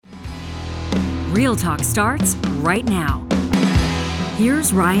Real Talk starts right now.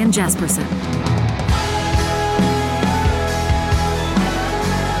 Here's Ryan Jesperson.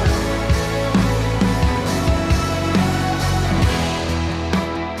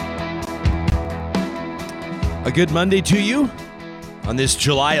 A good Monday to you on this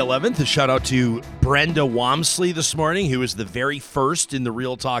July 11th. A shout out to Brenda Wamsley this morning, who was the very first in the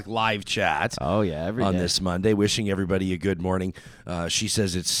Real Talk live chat. Oh, yeah, every on day. This Monday. Wishing everybody a good morning. She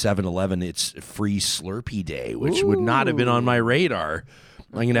says it's 7-Eleven. It's free Slurpee Day, which would not have been on my radar.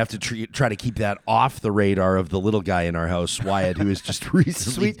 I'm going to have to try to keep that off the radar of the little guy in our house, Wyatt, who is just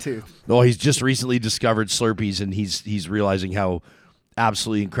recently... Sweet tooth. Oh, he's just recently discovered Slurpees, and he's realizing how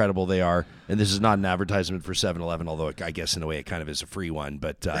absolutely incredible they are. And this is not an advertisement for 7-Eleven, although I guess in a way it kind of is a free one.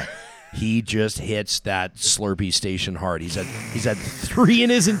 But he just hits that Slurpee station hard. He's had 3 in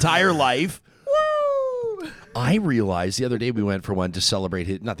his entire life. Woo! I realized the other day we went for one to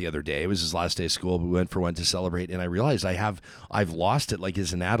celebrate not the other day, it was his last day of school, but we went for one to celebrate, and I realized I've lost it like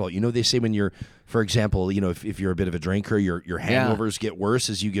as an adult. You know, they say when you're, for example, you know, if you're a bit of a drinker, your hangovers get worse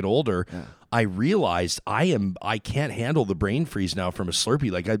as you get older. Yeah. I realized I can't handle the brain freeze now from a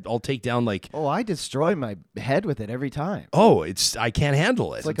Slurpee. Like I'll take down like... Oh, I destroy my head with it every time. Oh, I can't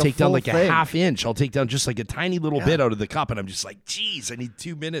handle it. It's like I'll take down like thing. a half inch. I'll take down just like a tiny little bit out of the cup, and I'm just like, geez, I need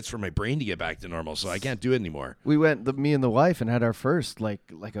 2 minutes for my brain to get back to normal, so I can't do it anymore. We went, me and the wife, and had our first like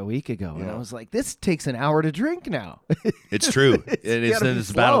a week ago, and I was like, this takes an hour to drink now. It's true. It's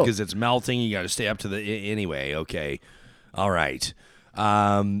a battle because it's melting. You got to stay up to anyway. Okay, all right.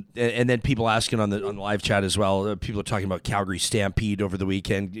 And then people asking on the live chat as well. People are talking about Calgary Stampede over the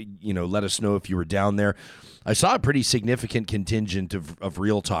weekend. You know, let us know if you were down there. I saw a pretty significant contingent of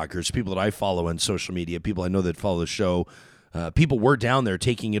Real Talkers, people that I follow on social media, people I know that follow the show. People were down there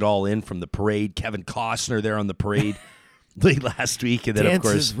taking it all in from the parade. Kevin Costner there on the parade late last week, and then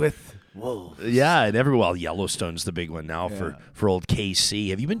Dances of course with wolves. Yeah, and Yellowstone's the big one now for old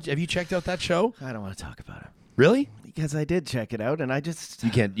KC. Have you checked out that show? I don't want to talk about it. Really? Because I did check it out, and I just...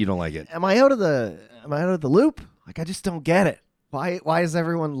 You don't like it. Am I out of the loop? Like, I just don't get it. Why does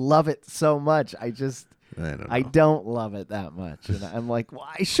everyone love it so much? I don't know. I don't love it that much. And I'm like, well,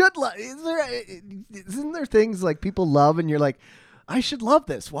 I should love... Isn't there things like people love, and you're like, I should love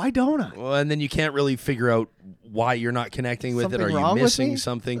this. Why don't I? Well, and then you can't really figure out why you're not connecting with it. Are you missing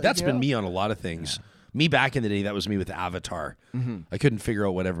something? That's been me on a lot of things. Yeah. Me back in the day, that was me with Avatar. Mm-hmm. I couldn't figure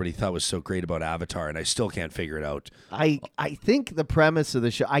out what everybody thought was so great about Avatar, and I still can't figure it out. I think the premise of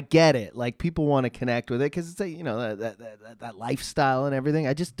the show, I get it. Like, people want to connect with it because it's that lifestyle and everything.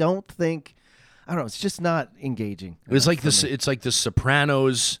 I just don't think, I don't know, it's just not engaging. It's like the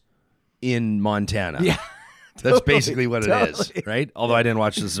Sopranos in Montana. Yeah. That's basically what it is, right? Although I didn't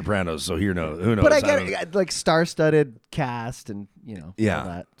watch The Sopranos, so who knows? But I get it, like star-studded cast and, all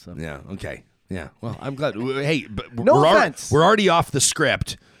that. So. Yeah, okay. Yeah, well, I'm glad. Hey, but offense. We're already off the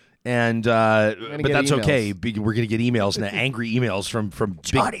script, and but that's emails. okay. We're going to get emails and angry emails from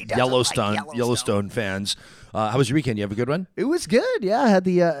big Yellowstone fans. How was your weekend? You have a good one? It was good. Yeah, I had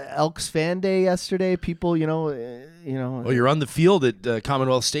the Elks fan day yesterday. People, Oh, you're on the field at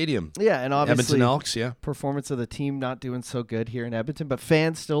Commonwealth Stadium. Yeah, and obviously Edmonton Elks. Yeah, performance of the team not doing so good here in Edmonton, but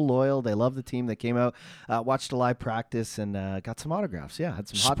fans still loyal. They love the team. They came out, watched a live practice, and got some autographs. Yeah, had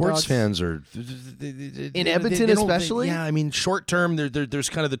some hot dogs. Sports fans are in Edmonton, especially. Yeah, I mean, short term, there's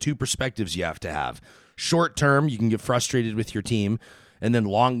kind of the two perspectives you have to have. Short term, you can get frustrated with your team. And then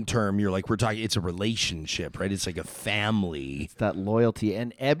long term, you're like, it's a relationship, right? It's like a family. It's that loyalty.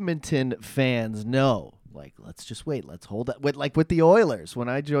 And Edmonton fans know, like, let's just wait. Let's hold that. With the Oilers. When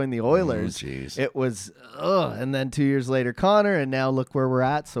I joined the Oilers, it was, and then 2 years later, Connor, and now look where we're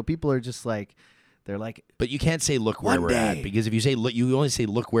at. So people are just like, they're like, but you can't say look where we're at, because if you say look, you only say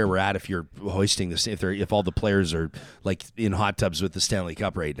look where we're at if you're hoisting this. If all the players are like in hot tubs with the Stanley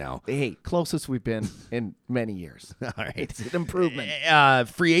Cup right now. Hey, closest we've been in many years. All right, it's an improvement.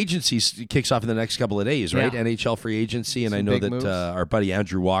 Free agency kicks off in the next couple of days, right? Yeah. NHL free agency, and I know that our buddy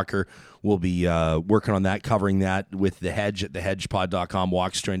Andrew Walker will be working on that, covering that with The Hedge at thehedgepod.com.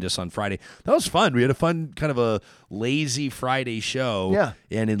 Walks joined us on Friday. That was fun. We had a fun kind of a lazy Friday show. Yeah.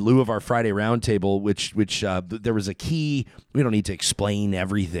 And in lieu of our Friday roundtable, which there was a key, we don't need to explain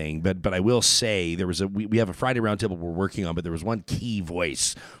everything, but I will say there was we have a Friday roundtable we're working on, but there was one key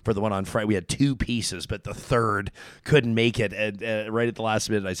voice for the one on Friday. We had 2 pieces, but the third couldn't make it. And right at the last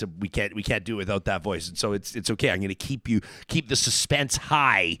minute, I said, we can't do it without that voice. And so it's okay. I'm going to keep the suspense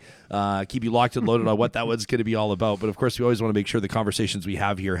high, keep you locked and loaded on what that one's going to be all about. But of course, we always want to make sure the conversations we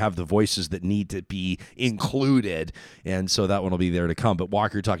have here have the voices that need to be included. And so that one will be there to come. But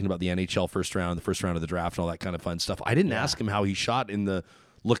Walker talking about the NHL first round, the first round of the draft, and all that kind of fun stuff. I didn't ask him how he shot in the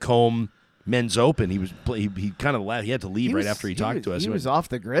Lacombe Men's Open. He kind of left. He had to leave right after he talked to us. He was off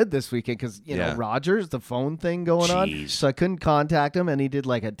the grid this weekend because know Rogers, the phone thing going on. So I couldn't contact him, and he did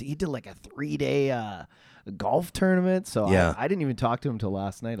like a 3-day golf tournament. So I didn't even talk to him till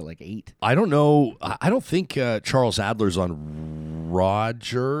last night at like 8. I don't know. I don't think Charles Adler's on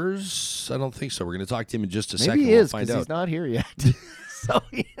Rogers. I don't think so. We're going to talk to him in just a second. Maybe he is because he's not here yet. So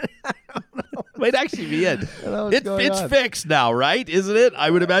I don't know. Might actually be in. It's fixed now, right? Isn't it? I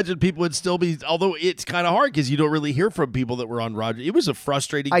would imagine people would still be, although it's kind of hard because you don't really hear from people that were on Rogers. It was a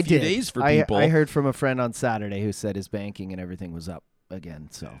frustrating few days for people. I heard from a friend on Saturday who said his banking and everything was up again.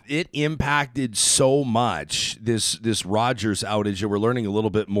 So it impacted so much, this Rogers outage, and we're learning a little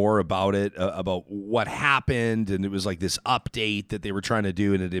bit more about it, about what happened, and it was like this update that they were trying to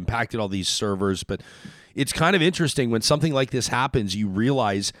do, and it impacted all these servers. But it's kind of interesting when something like this happens, you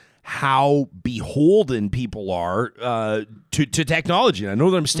realize how beholden people are to technology. And I know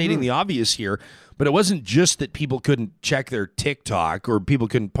that I'm stating the obvious here, but it wasn't just that people couldn't check their TikTok or people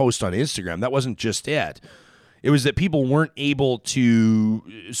couldn't post on Instagram. That wasn't just it. It was that people weren't able to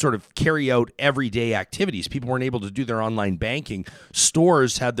sort of carry out everyday activities. People weren't able to do their online banking.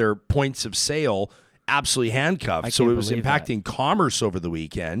 Stores had their points of sale absolutely handcuffed. So it was impacting commerce over the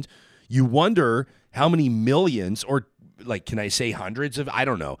weekend. You wonder how many millions, or like, can I say hundreds of, I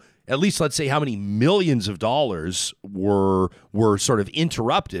don't know. At least let's say how many millions of dollars were sort of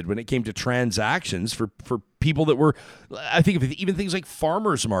interrupted when it came to transactions for people that were, I think of even things like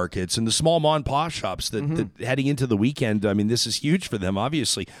farmers markets and the small mom and pop shops that heading into the weekend. I mean, this is huge for them,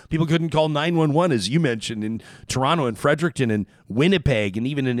 obviously. People couldn't call 911, as you mentioned, in Toronto and Fredericton and Winnipeg and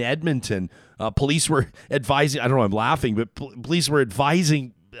even in Edmonton. Police were advising, I don't know, I'm laughing, but police were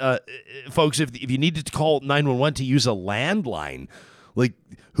advising folks if you needed to call 911 to use a landline. Like,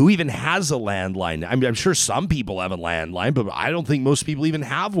 who even has a landline? I'm sure some people have a landline, but I don't think most people even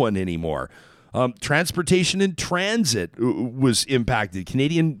have one anymore. Transportation and transit was impacted.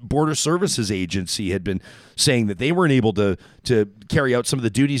 Canadian Border Services Agency had been saying that they weren't able to carry out some of the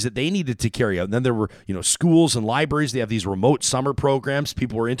duties that they needed to carry out. And then there were, schools and libraries. They have these remote summer programs.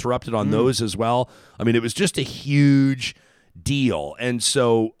 People were interrupted on those as well. I mean, it was just a huge deal. And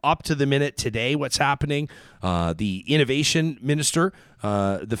so up to the minute today, what's happening, the innovation minister,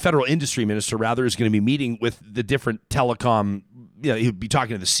 the federal industry minister rather, is going to be meeting with the different telecom, he'll be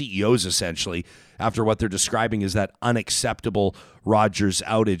talking to the CEOs essentially after what they're describing as that unacceptable Rogers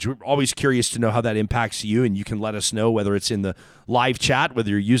outage. We're always curious to know how that impacts you, and you can let us know whether it's in the live chat, whether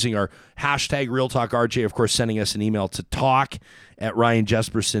you're using our hashtag RealTalkRJ, of course, sending us an email to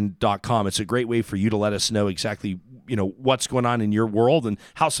talk@ryanjesperson.com. It's a great way for you to let us know exactly what's going on in your world and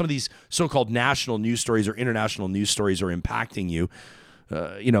how some of these so-called national news stories or international news stories are impacting you.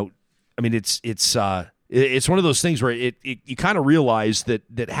 I mean, it's one of those things where you kind of realize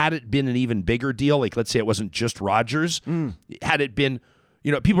that had it been an even bigger deal, like let's say it wasn't just Rogers, had it been,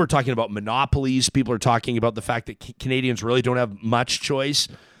 people are talking about monopolies. People are talking about the fact that Canadians really don't have much choice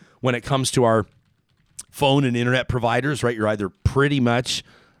when it comes to our phone and internet providers, right? You're either pretty much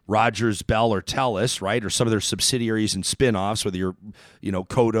Rogers, Bell, or TELUS, right? Or some of their subsidiaries and spin-offs, whether you're,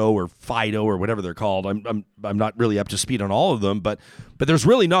 Kodo or Fido or whatever they're called. I'm not really up to speed on all of them, but there's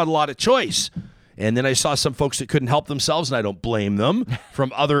really not a lot of choice. And then I saw some folks that couldn't help themselves, and I don't blame them,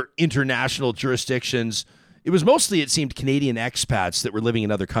 from other international jurisdictions. It was mostly, it seemed, Canadian expats that were living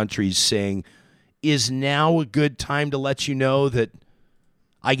in other countries saying, is now a good time to let you know that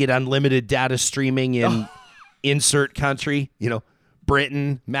I get unlimited data streaming in insert country,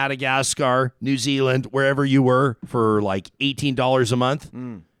 Britain, Madagascar, New Zealand, wherever you were, for like $18 a month.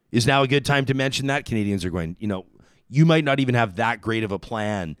 Is now a good time to mention that? Canadians are going, you might not even have that great of a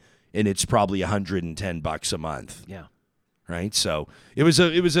plan, and it's probably $110 a month. Yeah. Right? So it was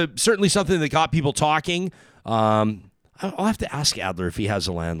certainly something that got people talking. I'll have to ask Adler if he has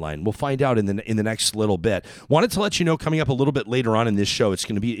a landline. We'll find out in the next little bit. Wanted to let you know, coming up a little bit later on in this show, it's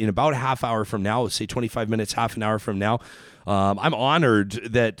going to be in about a half hour from now, let's say 25 minutes, half an hour from now. I'm honored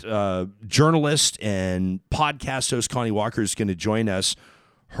that journalist and podcast host Connie Walker is going to join us.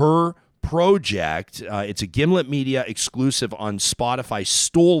 Her project, it's a Gimlet Media exclusive on Spotify,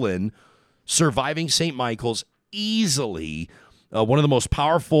 Stolen, Surviving St. Michael's, easily one of the most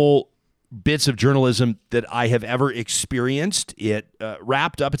powerful bits of journalism that I have ever experienced. It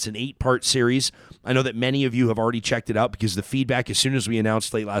wrapped up. It's an 8-part series. I know that many of you have already checked it out because the feedback, as soon as we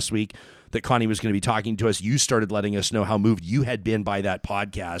announced late last week that Connie was going to be talking to us, you started letting us know how moved you had been by that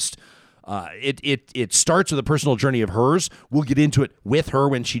podcast. It starts with a personal journey of hers. We'll get into it with her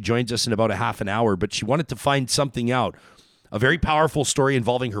when she joins us in about a half an hour, but she wanted to find something out. A very powerful story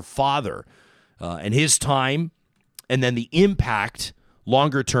involving her father and his time, and then the impact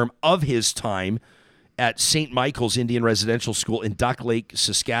longer term of his time at St. Michael's Indian Residential School in Duck Lake,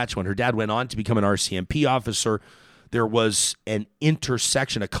 Saskatchewan. Her dad went on to become an RCMP officer. There was an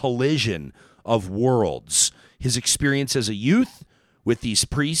intersection, a collision of worlds. His experience as a youth with these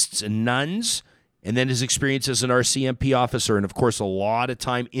priests and nuns, and then his experience as an RCMP officer, and of course a lot of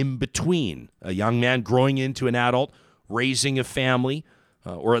time in between. A young man growing into an adult, raising a family,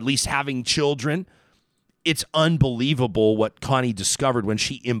 or at least having children. It's unbelievable what Connie discovered when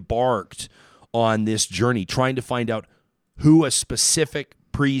she embarked on this journey, trying to find out who a specific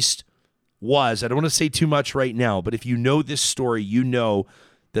priest was. I don't want to say too much right now, but if you know this story, you know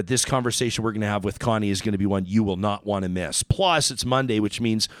that this conversation we're going to have with Connie is going to be one you will not want to miss. Plus, it's Monday, which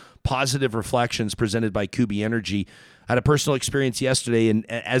means positive reflections presented by Kubi Energy. I had a personal experience yesterday, and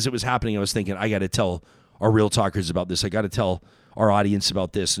as it was happening, I was thinking, I got to tell our Real Talkers about this. I got to tell our audience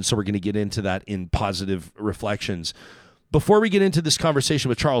about this, and so we're going to get into that in positive reflections. Before we get into this conversation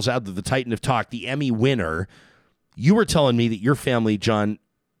with Charles Adler, the Titan of Talk, the Emmy winner, you were telling me that your family, John,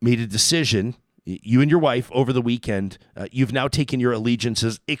 made a decision, you and your wife, over the weekend. You've now taken your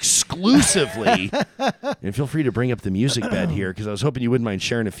allegiances exclusively, and feel free to bring up the music bed here, because I was hoping you wouldn't mind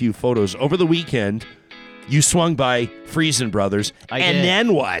sharing a few photos. Over the weekend, you swung by Friesen Brothers, and did.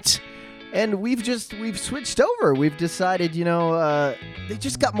 Then what? And we've switched over. We've decided, they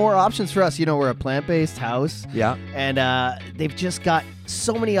just got more options for us. We're a plant-based house. Yeah. And they've just got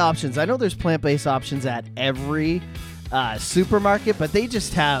so many options. I know there's plant-based options at every supermarket, but they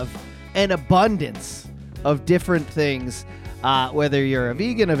just have an abundance of different things, whether you're a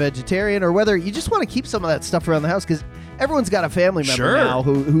vegan, a vegetarian, or whether you just want to keep some of that stuff around the house, because everyone's got a family member now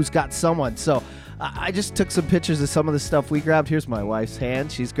who's got someone. So I just took some pictures of some of the stuff we grabbed. Here's my wife's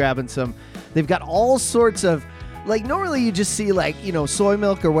hand. She's grabbing some. They've got all sorts of, normally you just see soy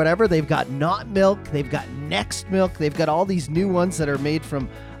milk or whatever. They've got not milk. They've got Next milk. They've got all these new ones that are made from,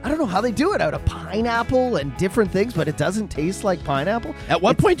 I don't know how they do it, out of pineapple and different things, but it doesn't taste like pineapple. At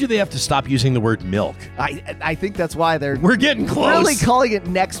what point do they have to stop using the word milk? I think that's why we're getting close. Really calling it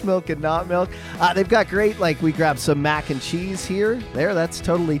Next milk and not milk. They've got great, we grabbed some mac and cheese here. That's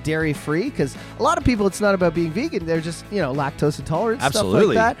totally dairy free, because a lot of people, it's not about being vegan. They're just, lactose intolerant,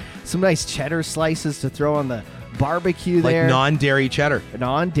 absolutely, stuff like that. Some nice cheddar slices to throw on the barbecue there. Non-dairy cheddar.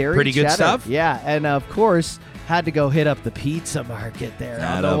 Non-dairy Pretty cheddar. Good stuff. Yeah, and of course, had to go hit up the pizza market there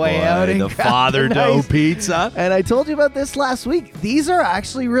on the way out. The Father Dough Pizza. And I told you about this last week. These are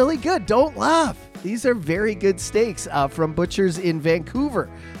actually really good. Don't laugh. These are very good steaks from butchers in Vancouver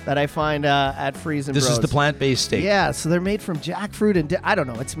that I find at Friesen Bros. This is the plant-based steak. Yeah, so they're made from jackfruit and I don't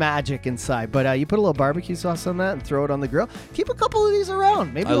know, it's magic inside. But you put a little barbecue sauce on that and throw it on the grill. Keep a couple of these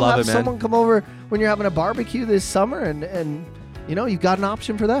around. Maybe you'll have someone come over when you're having a barbecue this summer and you've got an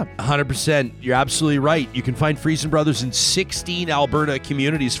option for them. 100%. You're absolutely right. You can find Friesen Brothers in 16 Alberta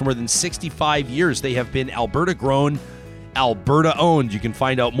communities for more than 65 years. They have been Alberta-grown, Alberta-owned. You can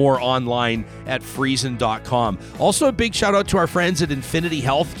find out more online at friesen.com. Also, a big shout-out to our friends at Infinity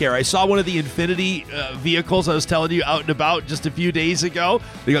Healthcare. I saw one of the Infinity vehicles I was telling you out and about just a few days ago.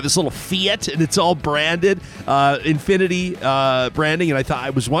 They got this little Fiat, and it's all branded, Infinity branding, and I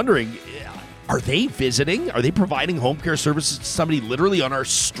was wondering, are they visiting? Are they providing home care services to somebody literally on our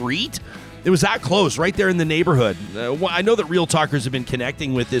street? It was that close, right there in the neighborhood. I know that Real Talkers have been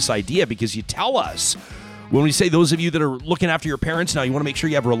connecting with this idea because you tell us, when we say those of you that are looking after your parents now, you want to make sure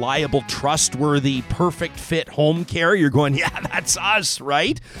you have reliable, trustworthy, perfect fit home care. You're going, yeah, that's us,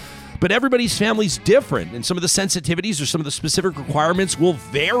 right? But everybody's family's different, and some of the sensitivities or some of the specific requirements will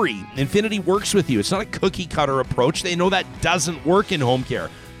vary. Infinity works with you. It's not a cookie-cutter approach. They know that doesn't work in home care.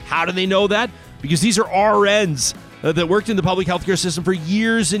 How do they know that? Because these are RNs that worked in the public healthcare system for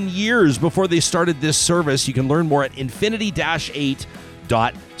years and years before they started this service. You can learn more at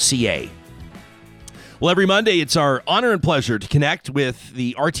infinity-8.ca. Well, every Monday, it's our honor and pleasure to connect with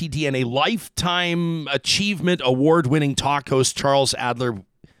the RTDNA Lifetime Achievement Award-winning talk host, Charles Adler.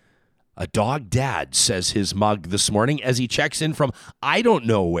 A dog dad, says his mug this morning as he checks in from I don't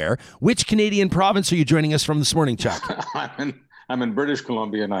know where. Which Canadian province are you joining us from this morning, Chuck? I'm in British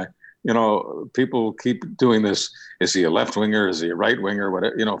Columbia, and people keep doing this. Is he a left winger? Is he a right winger?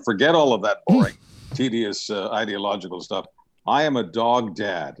 Whatever. Forget all of that boring, tedious ideological stuff. I am a dog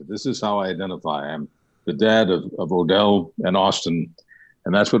dad. This is how I identify. I'm the dad of Odell and Austin,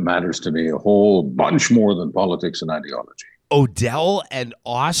 and that's what matters to me. A whole bunch more than politics and ideology. Odell and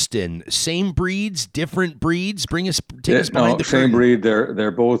Austin, same breeds, different breeds. Take us behind the same curtain. breed.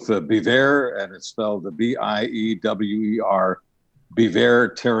 They're both Beaver, and it's spelled Biewer, Beaver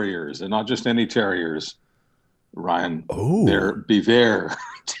Terriers. They're not just any terriers. Ryan. Oh, They're Beaver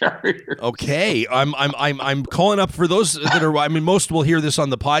Terrier. Okay, I'm calling up for those that are. I mean, most will hear this on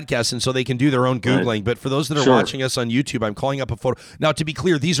the podcast, and so they can do their own googling. Right. But for those that are watching us on YouTube, I'm calling up a photo. Now, to be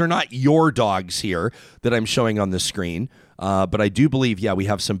clear, these are not your dogs here that I'm showing on the screen. But I do believe, we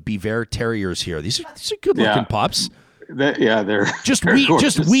have some Beaver Terriers here. These are good looking pups. They're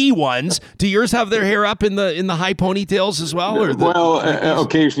just wee ones. Do yours have their hair up in the high ponytails as well? Or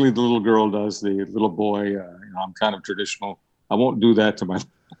occasionally the little girl does. The little boy, I'm kind of traditional. I won't do that to my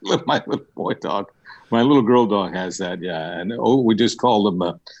little boy dog. My little girl dog has that, and we just call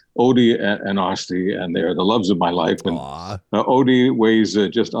them Odie and Osti, and they're the loves of my life. And Odie weighs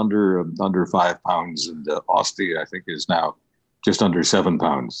just under 5 pounds, and Osti, I think, is now just under 7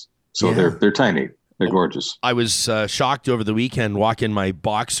 pounds. So they're tiny. They're gorgeous. I was shocked over the weekend walking my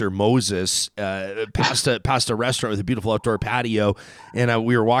boxer Moses past a restaurant with a beautiful outdoor patio, and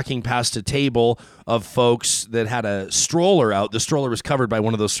we were walking past a table of folks that had a stroller out. The stroller was covered by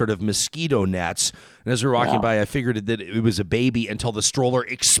one of those sort of mosquito nets, and as we were walking by, I figured that it was a baby until the stroller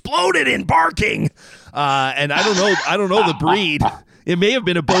exploded in barking. And I don't know the breed. It may have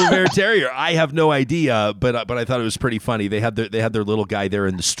been a Beaver Terrier. I have no idea, but I thought it was pretty funny. They had their little guy there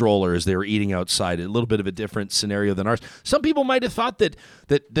in the stroller as they were eating outside. A little bit of a different scenario than ours. Some people might have thought that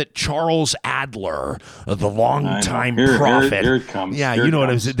Charles Adler, the longtime prophet, here it comes. Yeah, you know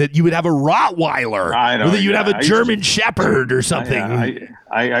what I was. That you would have a Rottweiler, I know, or that you'd have a German Shepherd or something.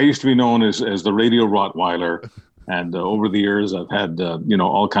 I used to be known as the radio Rottweiler, and over the years I've had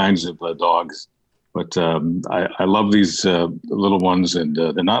all kinds of dogs. But I love these little ones, and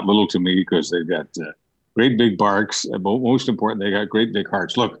they're not little to me because they've got great big barks. But most important, they got great big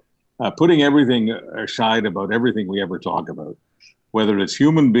hearts. Look, putting everything aside about everything we ever talk about, whether it's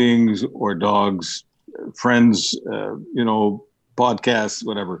human beings or dogs, friends, podcasts,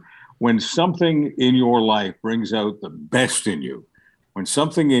 whatever. When something in your life brings out the best in you, when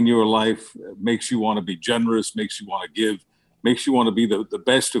something in your life makes you want to be generous, makes you want to give, makes you want to be the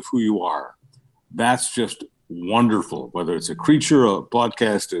best of who you are, that's just wonderful. Whether it's a creature, a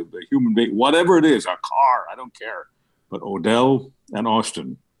podcast, a human being, whatever it is, a car, I don't care. But Odell and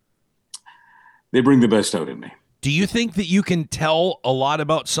Austin, they bring the best out in me. Do you think that you can tell a lot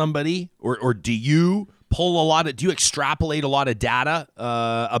about somebody, or do you do you extrapolate a lot of data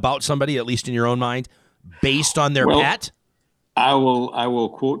about somebody, at least in your own mind, based on their pet? I will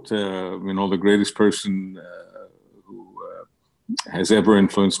quote the greatest person has ever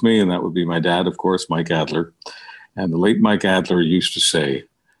influenced me, and that would be my dad, of course, Mike Adler. And the late Mike Adler used to say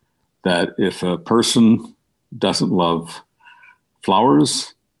that if a person doesn't love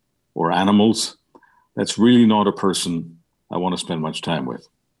flowers or animals, that's really not a person I want to spend much time with.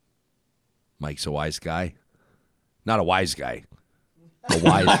 Mike's a wise guy. Not a wise guy. A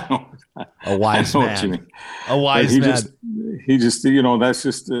wise man. A wise man. He just that's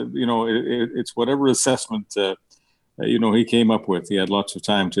just, it's whatever assessment he came up with. He had lots of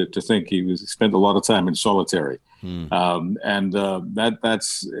time to think. He spent a lot of time in solitary. That's and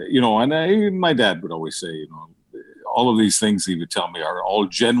my dad would always say, all of these things he would tell me are all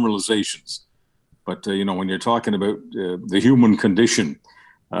generalizations. But, when you're talking about the human condition,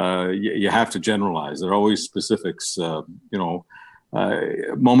 you have to generalize. There are always specifics. A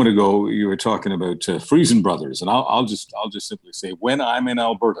moment ago, you were talking about Friesen Brothers, and I'll just simply say, when I'm in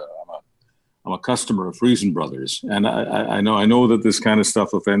Alberta, I'm a customer of Friesen Brothers, and I know that this kind of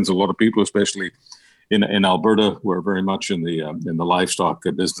stuff offends a lot of people, especially in Alberta. We're very much in the livestock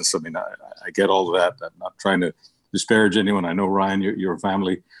business. I mean, I get all of that. I'm not trying to disparage anyone. I know, Ryan, your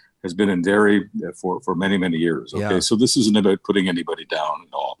family has been in dairy for many, many years. Okay, so this isn't about putting anybody down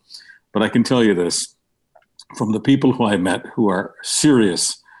at all. But I can tell you this, from the people who I met who are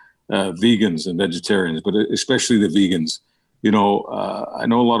serious vegans and vegetarians, but especially the vegans, I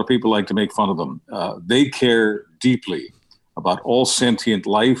know a lot of people like to make fun of them. They care deeply about all sentient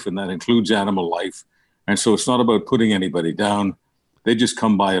life, and that includes animal life. And so it's not about putting anybody down. They just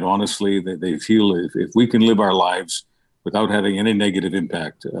come by it honestly. They feel if we can live our lives without having any negative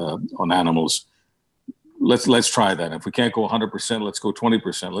impact on animals, let's try that. If we can't go 100%, let's go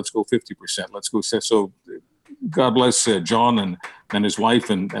 20%. Let's go 50%. Let's go. So God bless John and his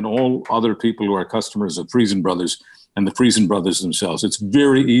wife and all other people who are customers of Friesen Brothers and the Friesen Brothers themselves. It's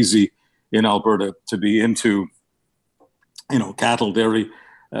very easy in Alberta to be into, cattle, dairy.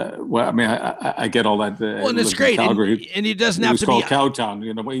 I get all that. And it's great. And it doesn't have to be. It was called Cowtown,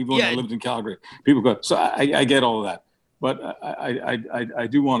 even when I lived in Calgary. People go, so I get all of that. But I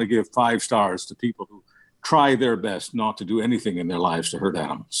do want to give 5 stars to people who try their best not to do anything in their lives to hurt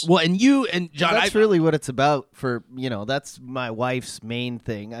animals. Well, and you and John, that's really what it's about for, that's my wife's main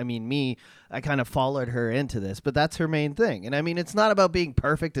thing. I mean, I kind of followed her into this, but that's her main thing. And I mean, it's not about being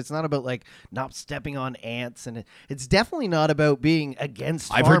perfect. It's not about like not stepping on ants. And it's definitely not about being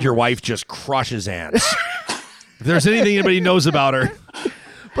against I've farmers. heard your wife just crushes ants. If there's anything anybody knows about her.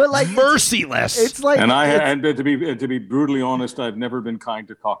 But like merciless. It's like, and to be brutally honest, I've never been kind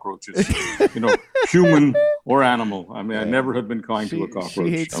to cockroaches. Human or animal. I mean, I never have been kind to a cockroach. She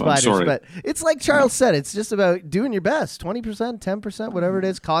hates spiders, but it's like Charles said. It's just about doing your best. 20%, 10%, whatever it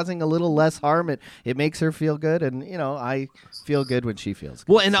is, causing a little less harm. It makes her feel good, and I feel good when she feels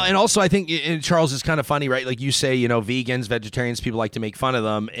good. Well, and also I think Charles is kind of funny, right? Like you say, vegans, vegetarians, people like to make fun of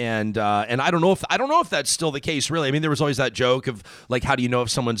them, and I don't know if that's still the case, really. I mean, there was always that joke of like, how do you know if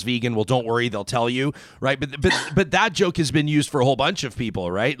someone's vegan? Well, don't worry, they'll tell you, right? But that joke has been used for a whole bunch of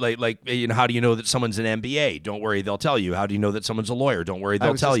people, right? Like how do you know that someone's an MBA? Don't worry, they'll tell you. How do you know that someone's a lawyer? Don't worry,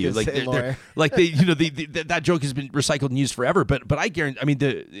 they'll tell you. That joke has been recycled and used forever. But I guarantee, I mean,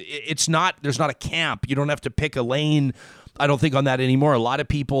 there's not a camp. You don't have to pick a lane. I don't think on that anymore. A lot of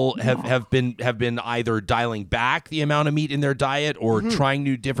people have been either dialing back the amount of meat in their diet or trying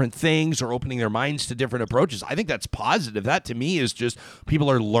new different things or opening their minds to different approaches. I think that's positive. That to me is just people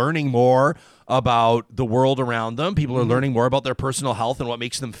are learning more about the world around them. People are learning more about their personal health and what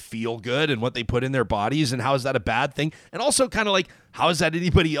makes them feel good and what they put in their bodies and how is that a bad thing? And also kind of like, how is that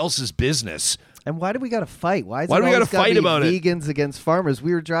anybody else's business? And why do we got to fight? Why do we got to fight about it? Vegans against farmers.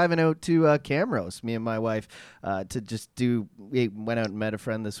 We were driving out to Camrose, me and my wife, to just we went out and met a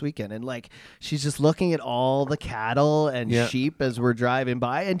friend this weekend. And like, she's just looking at all the cattle and sheep as we're driving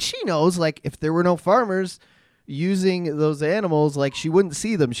by. And she knows, like, if there were no farmers using those animals, like, she wouldn't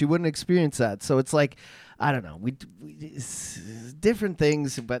see them. She wouldn't experience that. So it's like, I don't know. We different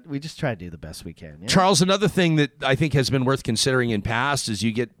things, but we just try to do the best we can. Charles, another thing that I think has been worth considering in past is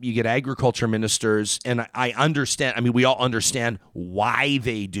you get agriculture ministers, and I understand. I mean, we all understand why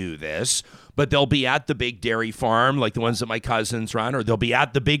they do this, but they'll be at the big dairy farm, like the ones that my cousins run, or they'll be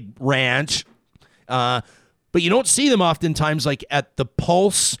at the big ranch, but you don't see them oftentimes, like at the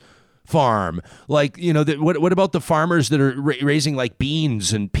Pulse farm. Like, what about the farmers that are raising like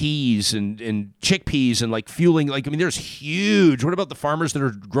beans and peas and chickpeas and like fueling, like, I mean, there's huge. What about the farmers that are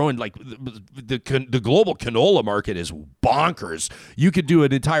growing, like the global canola market is bonkers. You could do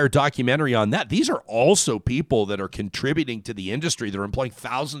an entire documentary on that. These are also people that are contributing to the industry. They're employing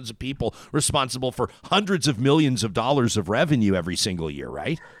thousands of people responsible for hundreds of millions of dollars of revenue every single year,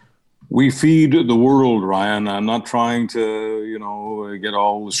 right? We feed the world, Ryan. I'm not trying to, get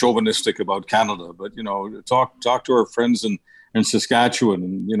all chauvinistic about Canada, but, talk to our friends in Saskatchewan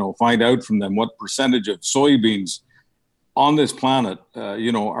and, find out from them what percentage of soybeans on this planet,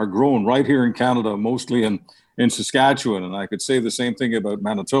 are grown right here in Canada, mostly in Saskatchewan. And I could say the same thing about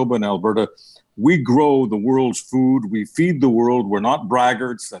Manitoba and Alberta. We grow the world's food. We feed the world. We're not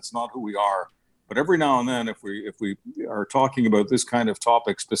braggarts. That's not who we are. But every now and then, if we are talking about this kind of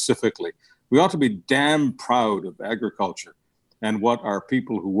topic specifically, we ought to be damn proud of agriculture and what our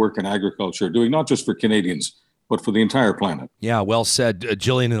people who work in agriculture are doing, not just for Canadians, but for the entire planet. Yeah, well said.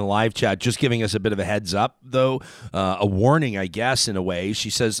 Jillian in the live chat, just giving us a bit of a heads up, though, a warning, I guess, in a way. She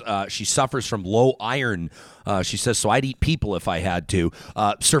says she suffers from low iron. She says, so I'd eat people if I had to.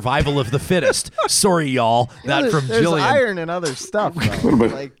 Survival of the fittest. Sorry, y'all. That from there's Jillian. There's iron and other stuff, though.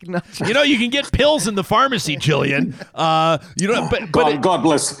 Like, not just... you can get pills in the pharmacy, Jillian. God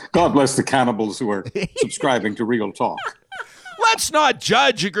bless the cannibals who are subscribing to Real Talk. Let's not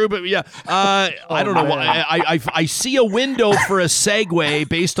judge a group of I don't know why. I see a window for a segue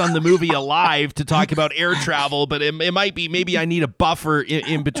based on the movie Alive to talk about air travel, but it might be maybe I need a buffer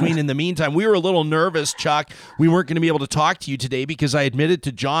in between. In the meantime, we were a little nervous, Chuck. We weren't going to be able to talk to you today because I admitted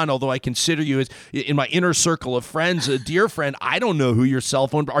to John, although I consider you as in my inner circle of friends, a dear friend. I don't know who your cell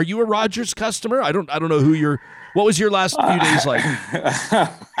phone. Are you a Rogers customer? I don't know who your. What was your last few days like?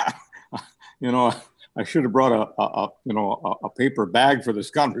 I should have brought a paper bag for this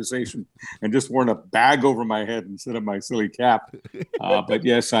conversation and just worn a bag over my head instead of my silly cap. But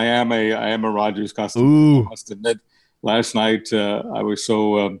yes, I am a Rogers customer. Ooh. I must admit, last night I was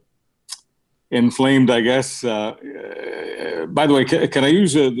so inflamed, I guess. By the way, can I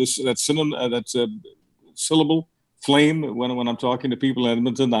use that syllable, flame when I'm talking to people in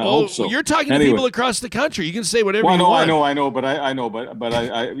Edmonton. I hope so. You're talking to people across the country. You can say whatever you want. I know, but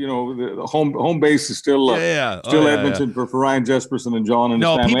the home base is still Edmonton for Ryan Jesperson and John and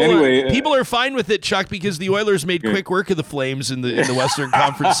his family. People are fine with it, Chuck, because the Oilers made quick work of the Flames in the Western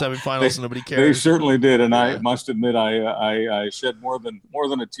Conference semifinals, and nobody cares. They certainly did, and I must admit, I shed more than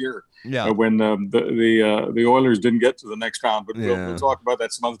a tear when the Oilers didn't get to the next round. But we'll talk about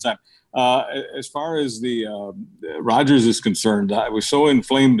that some other time. As far as the Rogers is concerned, I was so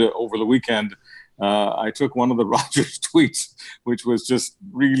inflamed over the weekend. I took one of the Rogers tweets, which was just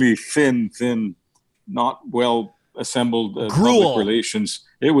really thin, not well assembled public relations.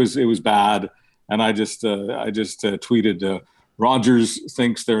 It was bad, and I just tweeted, Rogers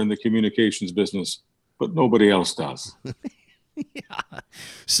thinks they're in the communications business, but nobody else does. Yeah.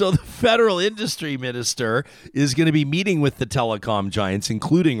 So the federal industry minister is going to be meeting with the telecom giants,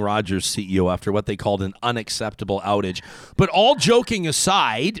 including Rogers' CEO, after what they called an unacceptable outage. But all joking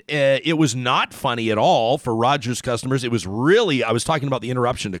aside, it was not funny at all for Rogers customers. It was really, I was talking about the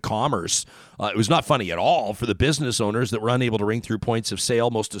interruption to commerce. It was not funny at all for the business owners that were unable to ring through points of sale,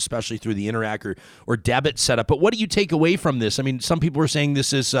 most especially through the Interac or debit setup. But what do you take away from this? I mean, some people are saying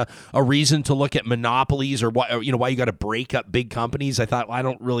this is a reason to look at monopolies or why you got to break up big companies. I thought, I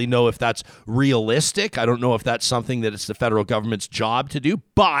don't really know if that's realistic. I don't know if that's something that it's the federal government's job to do,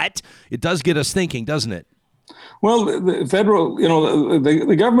 but it does get us thinking, doesn't it? Well, the federal,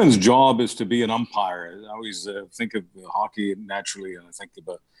 the government's job is to be an umpire. I always think of hockey naturally, and I think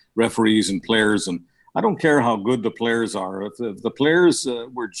about referees and players, and I don't care how good the players are. If the players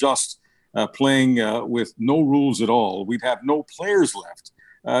were just playing with no rules at all, we'd have no players left.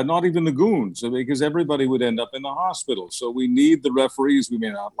 Not even the goons, because everybody would end up in the hospital. So we need the referees. We may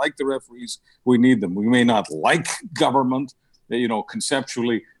not like the referees. We need them. We may not like government,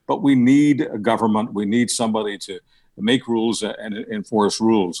 conceptually, but we need a government. We need somebody to make rules and enforce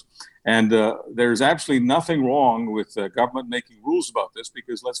rules. And there's absolutely nothing wrong with government making rules about this,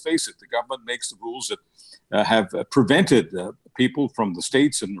 because let's face it, the government makes the rules that have prevented people from the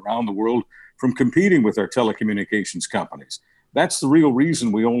States and around the world from competing with our telecommunications companies. That's the real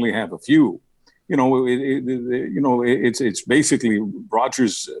reason we only have a few. It's basically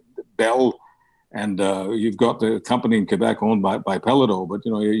Rogers, Bell, and you've got the company in Quebec owned by Peloton, but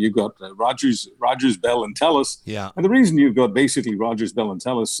you've got Rogers, Bell, and TELUS. Yeah. And the reason you've got basically Rogers, Bell, and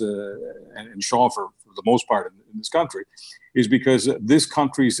TELUS and Shaw for the most part in this country is because this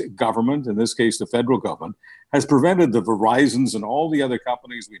country's government, in this case the federal government, has prevented the Verizons and all the other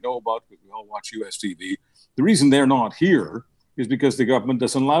companies we know about, because we all watch US TV. The reason they're not here is because the government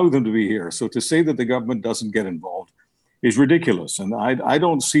doesn't allow them to be here. So to say that the government doesn't get involved is ridiculous. And I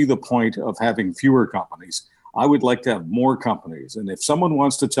don't see the point of having fewer companies. I would like to have more companies. And if someone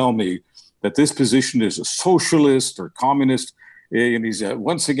wants to tell me that this position is a socialist or communist, and he's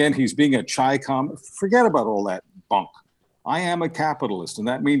once again, he's being a forget about all that bunk. I am a capitalist, and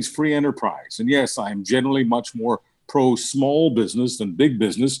that means free enterprise. And yes, I am generally much more pro small business than big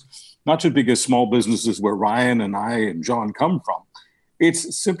business. Not just because small business is where Ryan and I and John come from.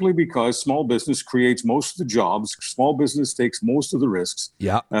 It's simply because small business creates most of the jobs. Small business takes most of the risks.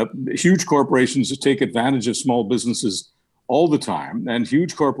 Yeah. Huge corporations take advantage of small businesses all the time, and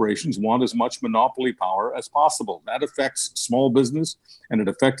huge corporations want as much monopoly power as possible. That affects small business, and it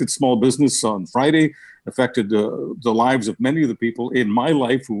affected small business on Friday, affected the lives of many of the people in my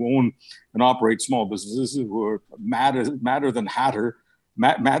life who own and operate small businesses, who are madder than hatter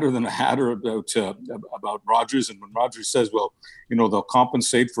about Rogers. And when Rogers says, well, they'll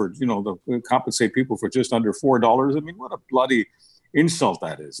compensate people for just under $4. I mean, what a bloody insult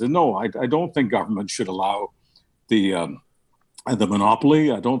that is. And no, I don't think government should allow the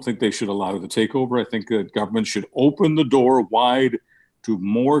monopoly. I don't think they should allow the takeover. I think that government should open the door wide to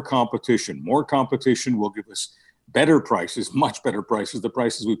more competition. More competition will give us better prices, much better prices. The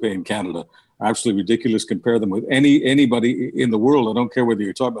prices we pay in Canada are absolutely ridiculous. Compare them with anybody in the world. I don't care whether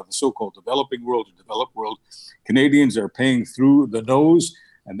you're talking about the so-called developing world or developed world. Canadians are paying through the nose,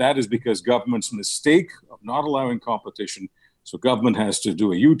 and that is because government's mistake of not allowing competition. So government has to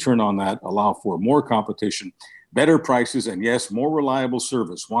do a U-turn on that, allow for more competition, better prices, and yes, more reliable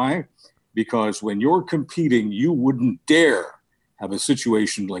service. Why? Because when you're competing, you wouldn't dare have a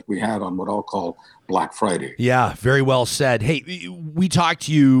situation like we had on what I'll call Black Friday. Yeah, very well said. Hey, we talked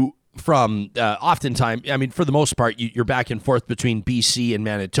to you from oftentimes, I mean, for the most part, you're back and forth between BC and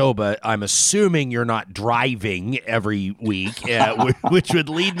Manitoba. I'm assuming you're not driving every week, which would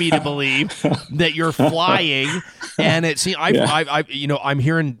lead me to believe that you're flying. And it seems I'm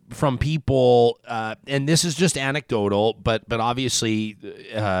hearing from people, and this is just anecdotal, but obviously,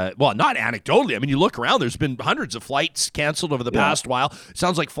 well, not anecdotally. I mean, you look around, there's been hundreds of flights canceled over the past while. It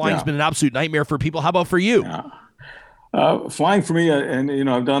sounds like flying's been an absolute nightmare for people. How about for you? Yeah. Flying for me, and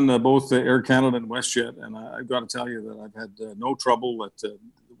I've done both Air Canada and WestJet, and I've got to tell you that I've had no trouble at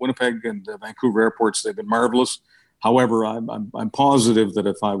Winnipeg and Vancouver airports. They've been marvelous. However, I'm positive that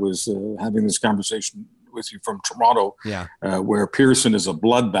if I was having this conversation with you from Toronto, where Pearson is a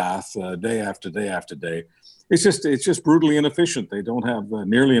bloodbath day after day after day, it's just brutally inefficient. They don't have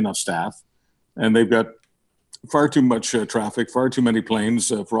nearly enough staff, and they've got far too much traffic, far too many planes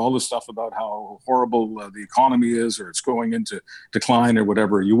for all the stuff about how horrible the economy is, or it's going into decline or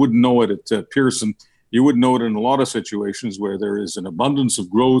whatever. You wouldn't know it at Pearson. You wouldn't know it in a lot of situations where there is an abundance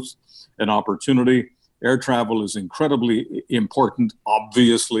of growth and opportunity. Air travel is incredibly important,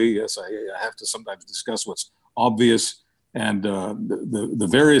 obviously. Yes, I have to sometimes discuss what's obvious. And the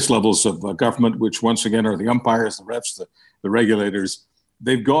various levels of government, which once again are the umpires, the refs, the regulators,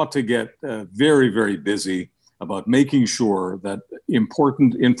 they've got to get very, very busy about making sure that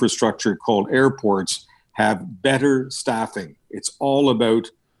important infrastructure called airports have better staffing. It's all about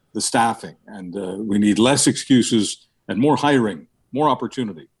the staffing, and we need less excuses and more hiring, more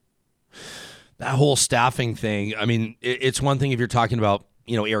opportunity. That whole staffing thing, I mean, it's one thing if you're talking about,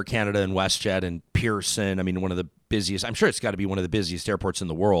 Air Canada and WestJet and Pearson. I mean, one of the busiest, I'm sure it's got to be one of the busiest airports in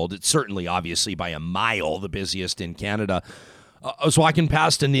the world. It's certainly, obviously, by a mile, the busiest in Canada. I was walking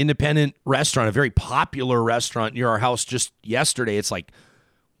past an independent restaurant, a very popular restaurant near our house just yesterday. It's like,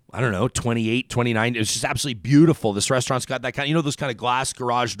 I don't know, 28, 29. It's just absolutely beautiful. This restaurant's got that kind of, those kind of glass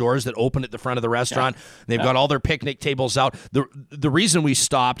garage doors that open at the front of the restaurant. Yeah. They've got all their picnic tables out. The reason we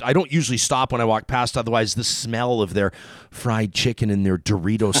stopped, I don't usually stop when I walk past, otherwise the smell of their fried chicken and their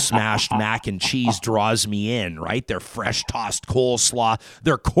Dorito smashed mac and cheese draws me in, right? Their fresh tossed coleslaw,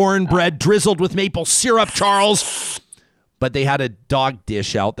 their cornbread drizzled with maple syrup, Charles. But they had a dog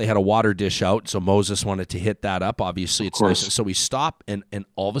dish out. They had a water dish out. So Moses wanted to hit that up. Obviously, it's nice. So we stop, and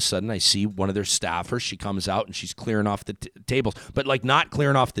all of a sudden, I see one of their staffers. She comes out, and she's clearing off the tables. But, not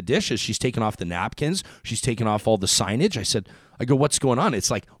clearing off the dishes. She's taking off the napkins. She's taking off all the signage. I go, what's going on?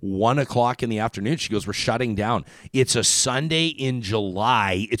 It's like 1 o'clock in the afternoon. She goes, we're shutting down. It's a Sunday in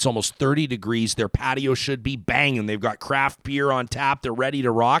July. It's almost 30 degrees. Their patio should be banging. They've got craft beer on tap. They're ready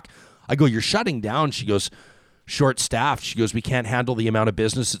to rock. I go, you're shutting down. She goes, short-staffed. She goes, we can't handle the amount of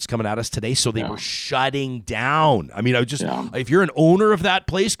business that's coming at us today, so they were shutting down. I mean, if you're an owner of that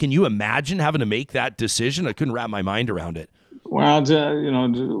place, can you imagine having to make that decision? I couldn't wrap my mind around it. Well,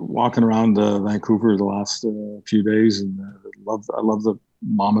 walking around Vancouver the last few days, and I love the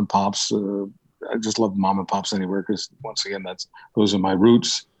mom and pops. I just love mom and pops anywhere because, once again, those are my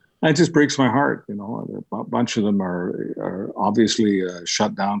roots. And it just breaks my heart. A bunch of them are obviously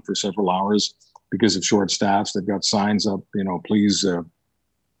shut down for several hours because of short staffs. They've got signs up, please,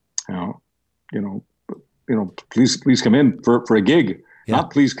 please come in for a gig. Yeah.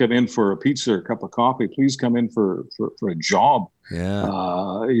 Not please come in for a pizza or a cup of coffee. Please come in for a job. Yeah.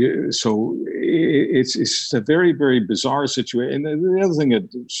 So it's a very, very bizarre situation. And the other thing that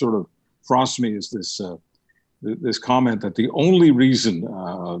sort of frosts me is this comment that the only reason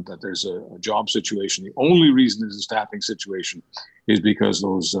that there's a job situation, the only reason there's a staffing situation, is because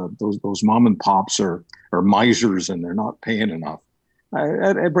those mom and pops are misers and they're not paying enough.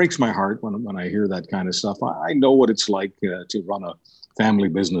 It breaks my heart when I hear that kind of stuff. I know what it's like to run a family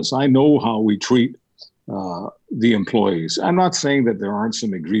business. I know how we treat the employees. I'm not saying that there aren't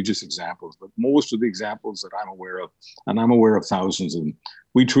some egregious examples, but most of the examples that I'm aware of, and I'm aware of thousands of them,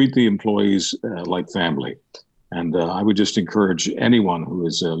 we treat the employees like family. And I would just encourage anyone who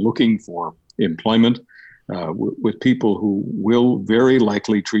is looking for employment with people who will very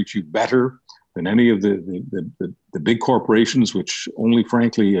likely treat you better than any of the big corporations, which only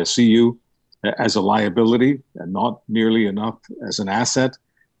frankly see you as a liability and not nearly enough as an asset.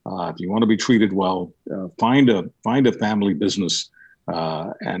 If you want to be treated well, find a family business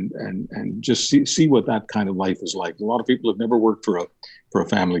and just see what that kind of life is like. A lot of people have never worked for a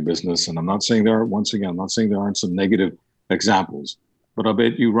family business, and I'm not saying there aren't some negative examples, but I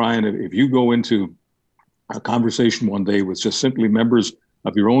bet you, Ryan, if you go into a conversation one day with just simply members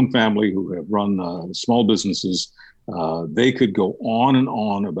of your own family who have run small businesses, they could go on and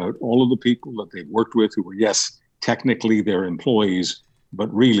on about all of the people that they've worked with who were, yes, technically their employees,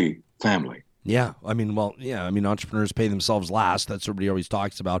 but really family. Yeah. I mean, entrepreneurs pay themselves last. That's what everybody always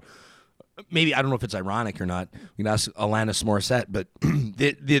talks about. Maybe, I don't know if it's ironic or not. We can ask Alanis Morissette, but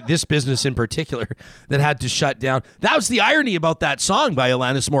this business in particular that had to shut down. That was the irony about that song by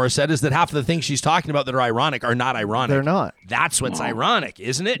Alanis Morissette, is that half of the things she's talking about that are ironic are not ironic. They're not. That's what's ironic,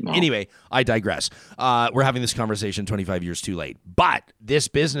 isn't it? No. Anyway, I digress. We're having this conversation 25 years too late. But this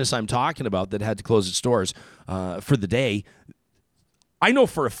business I'm talking about that had to close its doors for the day, I know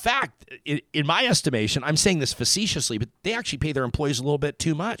for a fact, in my estimation, I'm saying this facetiously, but they actually pay their employees a little bit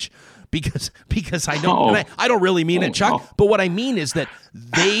too much because I know, and I don't really mean it, Chuck, but what I mean is that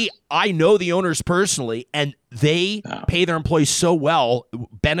I know the owners personally, and they pay their employees so well,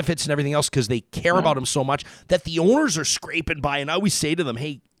 benefits and everything else, because they care about them so much, that the owners are scraping by. And I always say to them,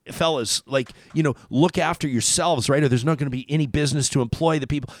 hey, fellas, look after yourselves, right? Or there's not going to be any business to employ the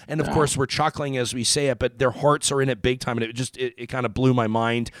people. And of course, we're chuckling as we say it, but their hearts are in it big time. And it kind of blew my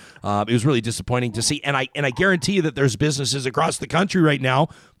mind. It was really disappointing to see. And I guarantee you that there's businesses across the country right now.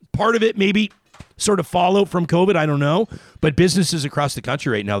 Part of it maybe sort of fallout from COVID, I don't know, but businesses across the country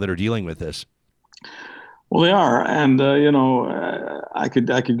right now that are dealing with this. Well, they are, and I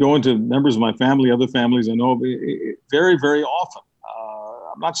could go into members of my family, other families I know very, very often.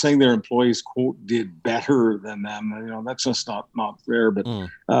 I'm not saying their employees, quote, did better than them. That's just not fair. But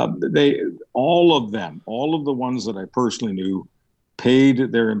all of the ones that I personally knew,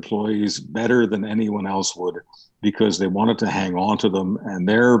 paid their employees better than anyone else would, because they wanted to hang on to them. And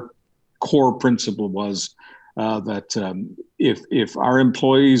their core principle was that if our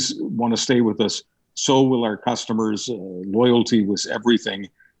employees want to stay with us, so will our customers. Loyalty was everything.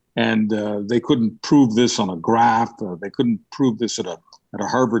 And they couldn't prove this on a graph. They couldn't prove this at a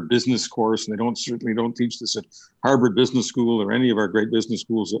Harvard business course. And they certainly don't teach this at Harvard Business School or any of our great business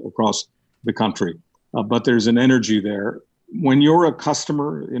schools across the country. But there's an energy there. When you're a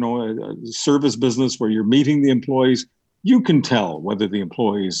customer, a service business where you're meeting the employees, you can tell whether the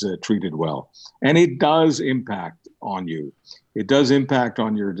employees treated well. And it does impact on you. It does impact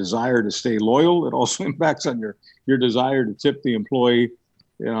on your desire to stay loyal. It also impacts on your desire to tip the employee.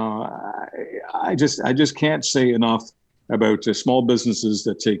 I just can't say enough about small businesses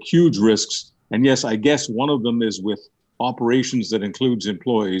that take huge risks. And yes, I guess one of them is with operations that includes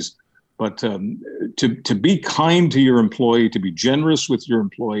employees. But to be kind to your employee, to be generous with your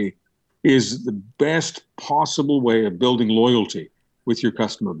employee, is the best possible way of building loyalty with your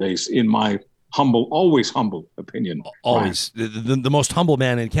customer base, in my always humble opinion. Always. The most humble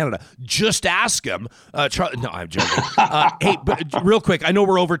man in Canada. Just ask him. No, I'm joking. Hey, but real quick, I know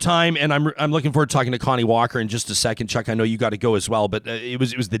we're over time, and I'm looking forward to talking to Connie Walker in just a second. Chuck, I know you got to go as well, but it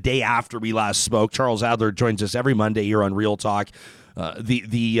was the day after we last spoke. Charles Adler joins us every Monday here on Real Talk.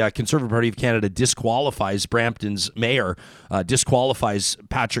 The Conservative Party of Canada disqualifies Brampton's mayor, disqualifies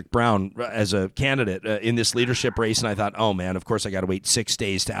Patrick Brown as a candidate in this leadership race. And I thought, oh man, of course I got to wait 6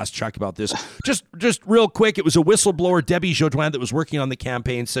 days to ask Chuck about this. Just real quick, it was a whistleblower, Debbie Jodoin, that was working on the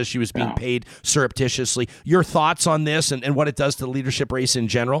campaign, says she was being paid surreptitiously. Your thoughts on this and what it does to the leadership race in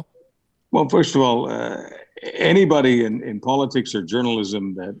general? Well, first of all, anybody in politics or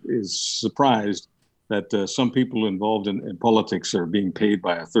journalism that is surprised that some people involved in politics are being paid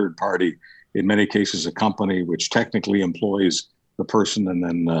by a third party, in many cases a company which technically employs the person and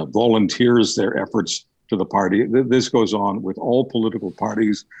then volunteers their efforts to the party. This goes on with all political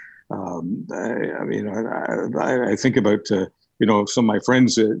parties. I think about, some of my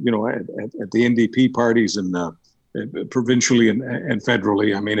friends, at the NDP parties and provincially and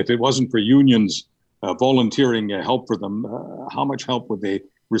federally. I mean, if it wasn't for unions volunteering help for them, how much help would they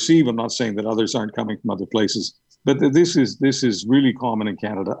receive? I'm not saying that others aren't coming from other places, but this is really common in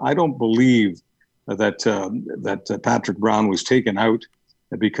Canada. I don't believe that Patrick Brown was taken out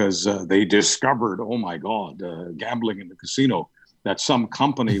because they discovered, oh my God, gambling in the casino, that some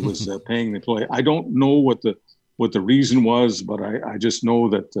company was paying the employee. I don't know what the reason was, but I just know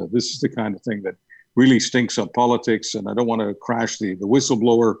that this is the kind of thing that really stinks up politics. And I don't want to crash the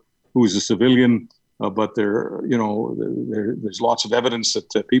whistleblower who is a civilian. But there's lots of evidence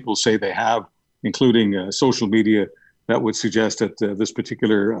that people say they have, including social media, that would suggest that this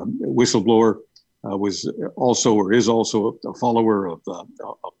particular whistleblower was also or is also a follower of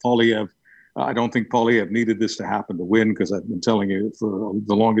Poilievre. I don't think Poilievre needed this to happen to win, because I've been telling you for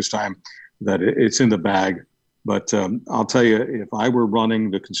the longest time that it's in the bag. But I'll tell you, if I were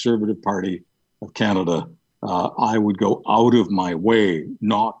running the Conservative Party of Canada, I would go out of my way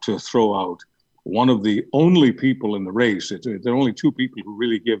not to throw out one of the only people in the race. There are only two people who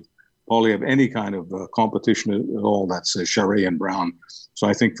really give Poilievre any kind of competition at all. That's Charest and Brown. So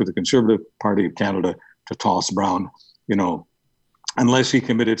I think for the Conservative Party of Canada to toss Brown, unless he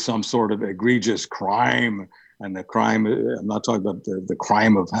committed some sort of egregious crime. And the crime, I'm not talking about the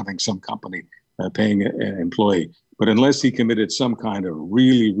crime of having some company paying an employee, but unless he committed some kind of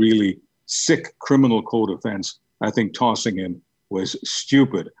really, really sick criminal code offense, I think tossing him was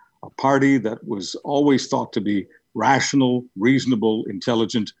stupid. A party that was always thought to be rational, reasonable,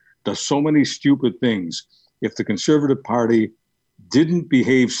 intelligent, does so many stupid things. If the Conservative Party didn't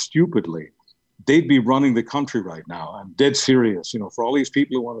behave stupidly, they'd be running the country right now. I'm dead serious. For all these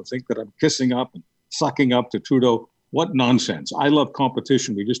people who want to think that I'm kissing up and sucking up to Trudeau, what nonsense. I love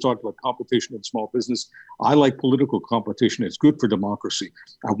competition. We just talked about competition in small business. I like political competition. It's good for democracy.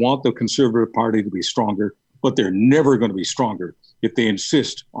 I want the Conservative Party to be stronger, but they're never going to be stronger if they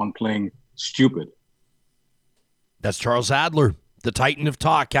insist on playing stupid. That's Charles Adler, the Titan of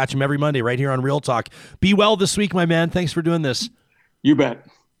Talk. Catch him every Monday right here on Real Talk. Be well this week, my man. Thanks for doing this. You bet.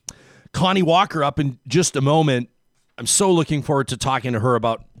 Connie Walker up in just a moment. I'm so looking forward to talking to her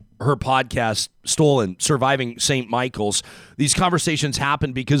about her podcast, Stolen, Surviving St. Michael's. These conversations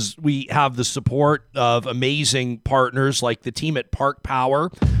happen because we have the support of amazing partners like the team at Park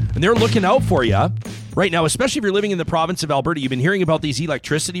Power, and they're looking out for you right now, especially if you're living in the province of Alberta. You've been hearing about these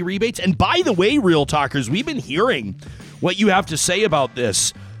electricity rebates. And by the way, Real Talkers, we've been hearing what you have to say about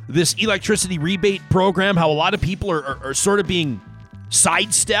this electricity rebate program, how a lot of people are sort of being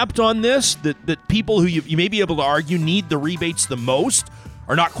sidestepped on this, that people who you may be able to argue need the rebates the most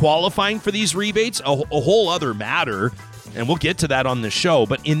are not qualifying for these rebates, a whole other matter, and we'll get to that on the show.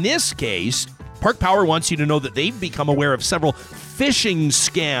 But in this case, Park Power wants you to know that they've become aware of several phishing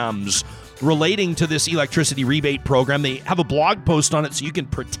scams relating to this electricity rebate program. They have a blog post on it so you can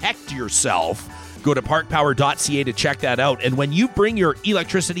protect yourself. Go to parkpower.ca to check that out. And when you bring your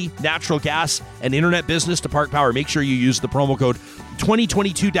electricity, natural gas, and internet business to Park Power, make sure you use the promo code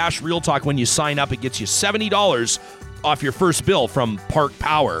 2022-Real Talk when you sign up. It gets you $70 off your first bill from Park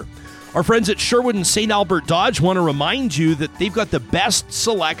Power. Our friends at Sherwood and St. Albert Dodge want to remind you that they've got the best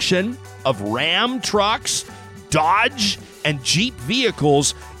selection of Ram trucks, Dodge, and Jeep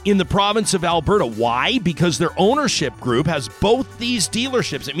vehicles in the province of Alberta. Why? Because their ownership group has both these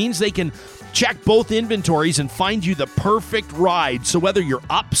dealerships. It means they can check both inventories and find you the perfect ride. So whether you're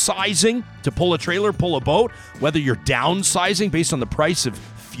upsizing to pull a trailer, pull a boat, whether you're downsizing based on the price of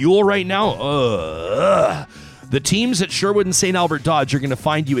fuel right now, the teams at Sherwood and St. Albert Dodge are going to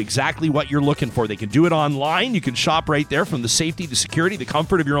find you exactly what you're looking for. They can do it online. You can shop right there from the safety, the security, the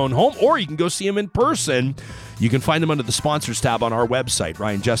comfort of your own home, or you can go see them in person. You can find them under the sponsors tab on our website,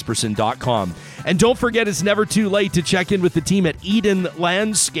 ryanjesperson.com. And don't forget, it's never too late to check in with the team at Eden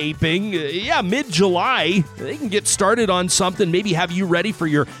Landscaping. Mid-July, they can get started on something, maybe have you ready for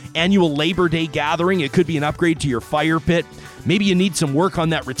your annual Labor Day gathering. It could be an upgrade to your fire pit. Maybe you need some work on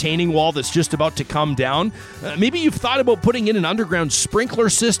that retaining wall that's just about to come down. Maybe you've thought about putting in an underground sprinkler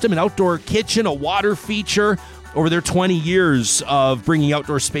system, an outdoor kitchen, a water feature. Over their 20 years of bringing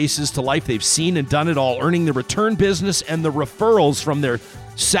outdoor spaces to life, they've seen and done it all, earning the return business and the referrals from their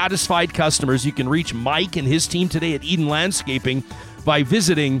satisfied customers. You can reach Mike and his team today at Eden Landscaping by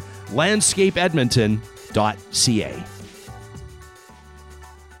visiting landscapeedmonton.ca.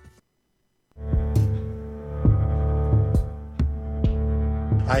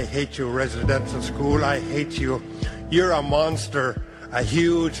 I hate you, residential school. I hate you. You're a monster, a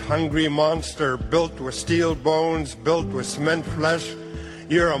huge, hungry monster built with steel bones, built with cement flesh.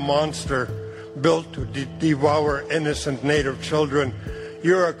 You're a monster built to devour innocent native children.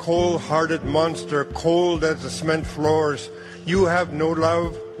 You're a cold-hearted monster, cold as the cement floors. You have no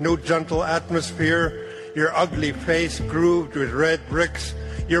love, no gentle atmosphere. Your ugly face grooved with red bricks.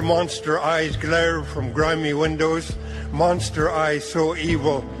 Your monster eyes glare from grimy windows. Monster eyes so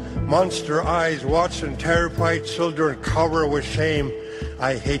evil. Monster eyes watching terrified children cower with shame.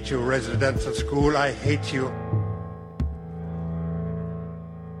 I hate you, residential school. I hate you.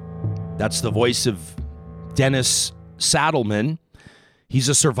 That's the voice of Dennis Saddleman. He's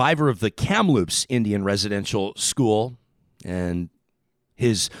a survivor of the Kamloops Indian Residential School, and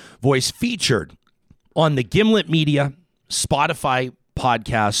his voice featured on the Gimlet Media Spotify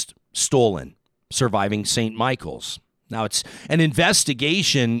podcast Stolen, Surviving St. Michael's. Now, it's an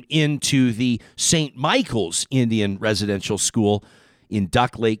investigation into the St. Michael's Indian Residential School in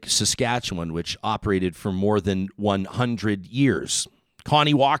Duck Lake, Saskatchewan, which operated for more than 100 years.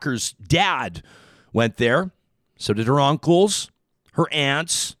 Connie Walker's dad went there. So did her uncles, her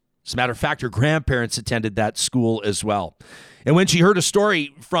aunts. As a matter of fact, her grandparents attended that school as well. And when she heard a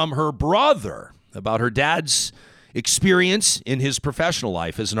story from her brother about her dad's experience in his professional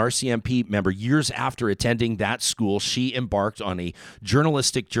life as an RCMP member years after attending that school, she embarked on a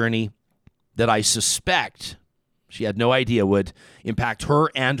journalistic journey that I suspect she had no idea would impact her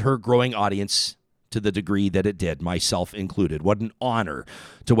and her growing audience to the degree that it did, myself included. What an honor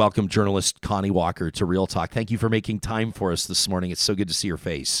to welcome journalist Connie Walker to Real Talk. Thank you for making time for us this morning. It's so good to see your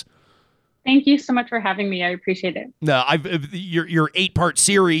face. Thank you so much for having me. I appreciate it. No, your 8-part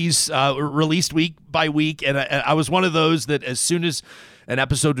series released week by week, and I was one of those that as soon as an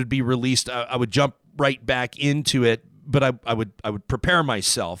episode would be released, I would jump right back into it. But I would prepare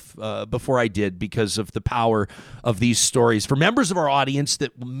myself before I did, because of the power of these stories for members of our audience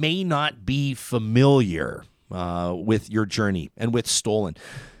that may not be familiar with your journey and with Stolen.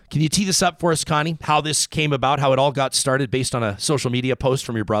 Can you tee this up for us, Connie? How this came about, how it all got started based on a social media post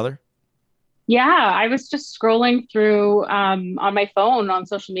from your brother? Yeah, I was just scrolling through on my phone on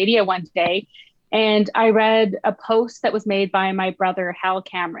social media one day, and I read a post that was made by my brother, Hal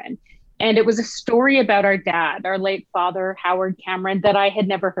Cameron. And it was a story about our dad, our late father, Howard Cameron, that I had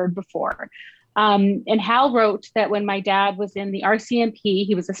never heard before. And Hal wrote that when my dad was in the RCMP,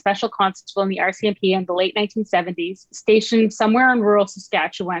 he was a special constable in the RCMP in the late 1970s, stationed somewhere in rural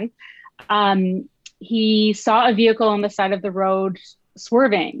Saskatchewan. He saw a vehicle on the side of the road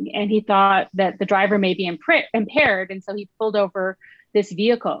swerving, and he thought that the driver may be impaired. And so he pulled over this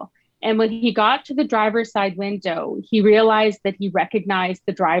vehicle. And when he got to the driver's side window, he realized that he recognized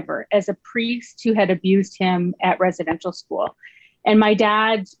the driver as a priest who had abused him at residential school. And my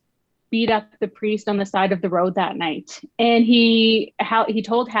dad beat up the priest on the side of the road that night. And he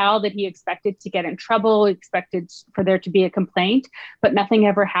told Hal that he expected to get in trouble, expected for there to be a complaint, but nothing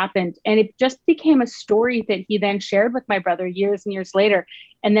ever happened. And it just became a story that he then shared with my brother years and years later.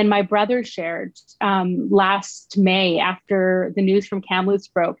 And then my brother shared last May after the news from Kamloops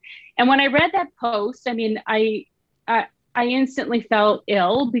broke. And when I read that post, I mean, I instantly felt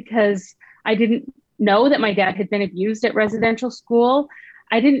ill because I didn't know that my dad had been abused at residential school.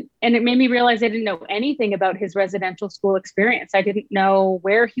 And it made me realize I didn't know anything about his residential school experience. I didn't know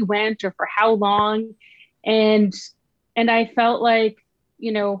where he went or for how long. And I felt like,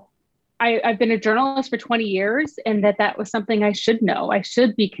 you know, I've been a journalist for 20 years, and that was something I should know. I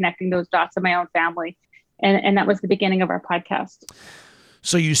should be connecting those dots in my own family. And that was the beginning of our podcast.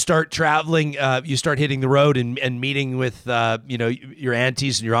 So you start traveling, you start hitting the road and meeting with, your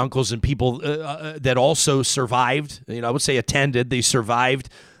aunties and your uncles and people that also survived, I would say attended, they survived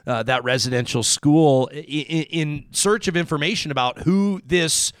that residential school in search of information about who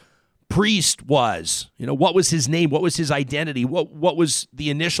this priest was. What was his name? What was his identity? What was the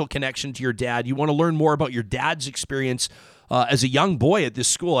initial connection to your dad? You want to learn more about your dad's experience as a young boy at this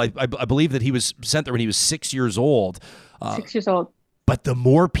school. I believe that he was sent there when he was 6 years old. 6 years old. But the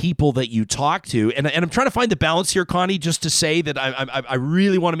more people that you talk to, and I'm trying to find the balance here, Connie, just to say that I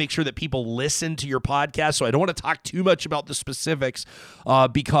really want to make sure that people listen to your podcast. So I don't want to talk too much about the specifics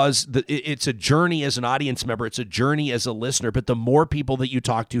because it's a journey as an audience member. It's a journey as a listener. But the more people that you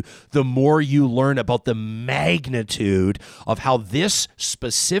talk to, the more you learn about the magnitude of how this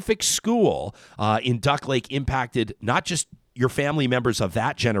specific school in Duck Lake impacted not just your family members of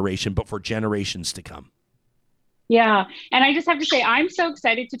that generation, but for generations to come. Yeah. And I just have to say, I'm so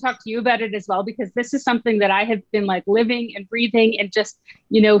excited to talk to you about it as well, because this is something that I have been like living and breathing and just,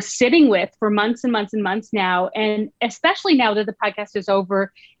 sitting with for months and months and months now. And especially now that the podcast is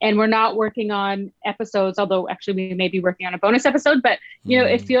over and we're not working on episodes, although actually we may be working on a bonus episode, but,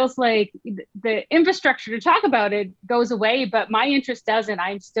 it feels like the infrastructure to talk about it goes away, but my interest doesn't.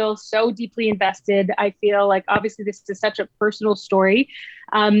 I'm still so deeply invested. I feel like obviously this is such a personal story.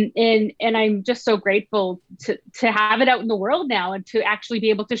 And I'm just so grateful to have it out in the world now and to actually be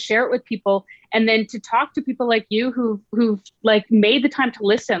able to share it with people, and then to talk to people like you who've like made the time to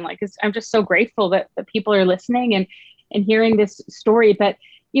listen. Like, I'm just so grateful that people are listening and hearing this story. But,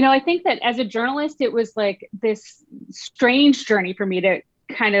 I think that as a journalist, it was like this strange journey for me to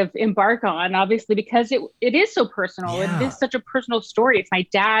kind of embark on, obviously, because it is so personal. Yeah. It is such a personal story. It's my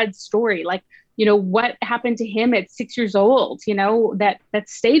dad's story. Like, what happened to him at 6 years old, that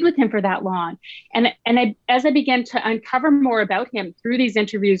stayed with him for that long. And as I began to uncover more about him through these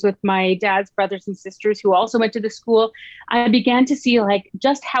interviews with my dad's brothers and sisters who also went to the school, I began to see like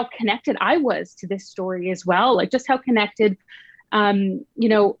just how connected I was to this story as well. Like just how connected,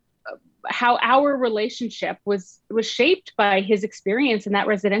 how our relationship was shaped by his experience in that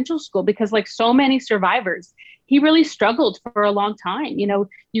residential school, because like so many survivors, he really struggled for a long time.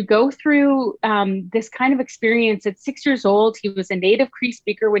 You go through this kind of experience at 6 years old. He was a native Cree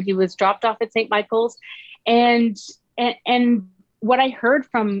speaker when he was dropped off at St. Michael's. And what I heard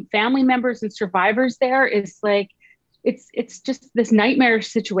from family members and survivors there is like, it's just this nightmarish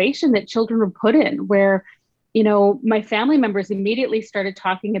situation that children were put in where my family members immediately started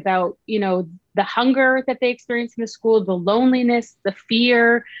talking about, the hunger that they experienced in the school, the loneliness, the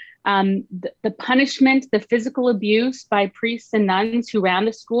fear, the punishment, the physical abuse by priests and nuns who ran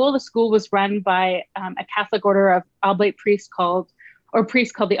the school. The school was run by a Catholic order of oblate priests called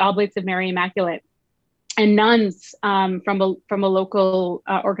the Oblates of Mary Immaculate, and nuns from a local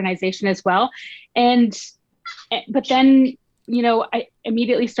organization as well. But then, I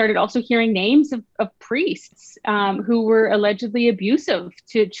immediately started also hearing names of priests who were allegedly abusive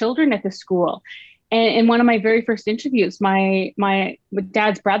to children at the school. And in one of my very first interviews, my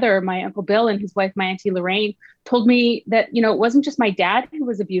dad's brother, my Uncle Bill, and his wife, my Auntie Lorraine, told me that, it wasn't just my dad who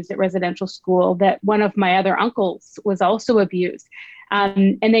was abused at residential school, that one of my other uncles was also abused.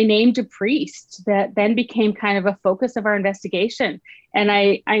 And they named a priest that then became kind of a focus of our investigation. And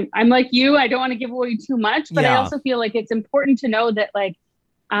I'm like you, I don't want to give away too much, but I also feel like it's important to know that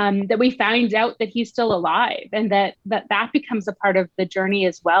that we find out that he's still alive, and that becomes a part of the journey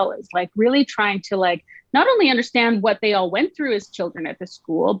as well, is really trying to not only understand what they all went through as children at the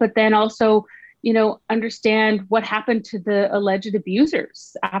school, but then also, understand what happened to the alleged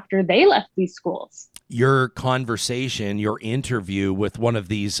abusers after they left these schools. Your conversation, your interview with one of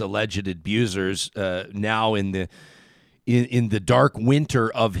these alleged abusers, now in the dark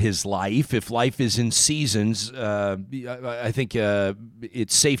winter of his life, if life is in seasons, I think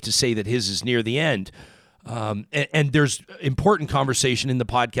it's safe to say that his is near the end. And there's important conversation in the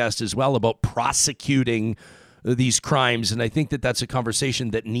podcast as well about prosecuting these crimes. And I think that that's a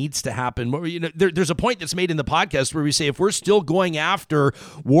conversation that needs to happen. There's a point that's made in the podcast where we say, if we're still going after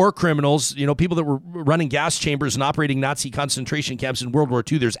war criminals, people that were running gas chambers and operating Nazi concentration camps in World War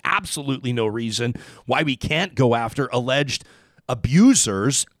II, there's absolutely no reason why we can't go after alleged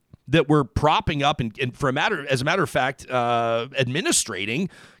abusers that were propping up and as a matter of fact, administrating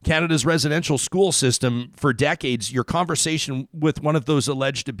Canada's residential school system for decades. Your conversation with one of those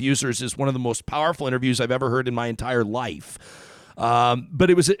alleged abusers is one of the most powerful interviews I've ever heard in my entire life. But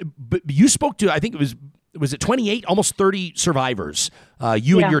you spoke to, I think was it 28, almost 30 survivors, and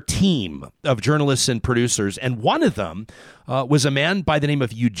your team of journalists and producers. And one of them was a man by the name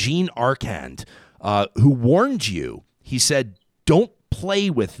of Eugene Arcand, who warned you. He said, don't play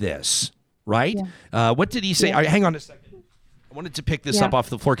with this, right? Yeah. What did he say? Hang on a second. I wanted to pick this up off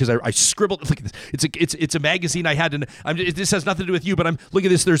the floor because I scribbled. Look at this. It's a magazine I had, and this has nothing to do with you. But look at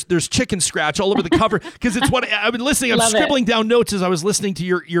this. There's chicken scratch all over the cover because it's what I've been listening. I'm scribbling down notes as I was listening to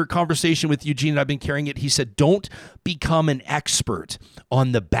your conversation with Eugene, and I've been carrying it. He said, "Don't become an expert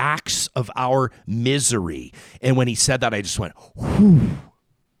on the backs of our misery." And when he said that, I just went, "Whew."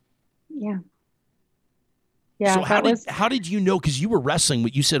 Yeah. Yeah, so how did you know? Because you were wrestling.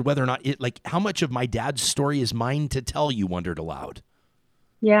 You said whether or not how much of my dad's story is mine to tell. You wondered aloud.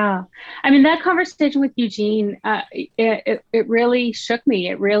 Yeah, I mean, that conversation with Eugene, it really shook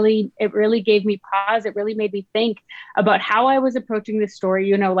me. It really gave me pause. It really made me think about how I was approaching this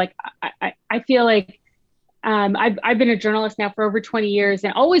story. I feel like I've been a journalist now for over 20 years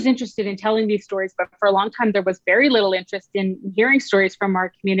and always interested in telling these stories, but for a long time there was very little interest in hearing stories from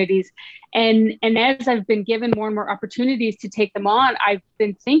our communities. And as I've been given more and more opportunities to take them on, I've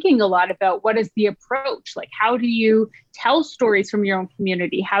been thinking a lot about what is the approach? How do you tell stories from your own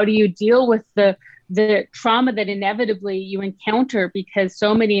community? How do you deal with the trauma that inevitably you encounter, because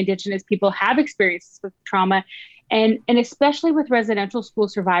so many Indigenous people have experiences with trauma? And especially with residential school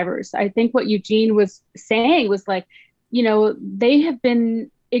survivors, I think what Eugene was saying was they have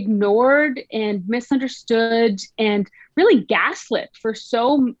been ignored and misunderstood and really gaslit for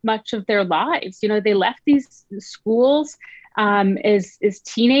so much of their lives. They left these schools as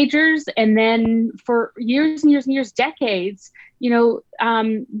teenagers, and then for years and years and years, decades,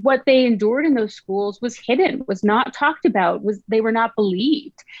 what they endured in those schools was hidden, was not talked about, they were not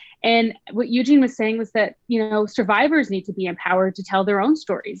believed. And what Eugene was saying was that, survivors need to be empowered to tell their own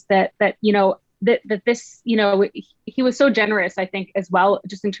stories, that this, he was so generous, I think, as well,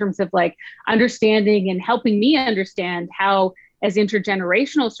 just in terms of understanding and helping me understand how, as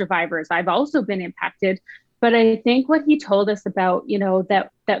intergenerational survivors, I've also been impacted. But I think what he told us about,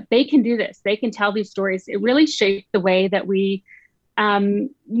 that they can do this, they can tell these stories, it really shaped the way that we, the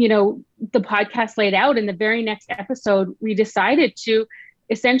podcast laid out. In the very next episode, we decided to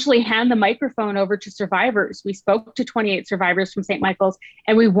essentially hand the microphone over to survivors. We spoke to 28 survivors from St. Michael's,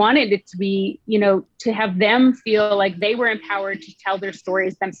 and we wanted it to be, to have them feel like they were empowered to tell their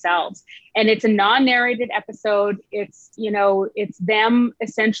stories themselves. And it's a non-narrated episode. It's, it's them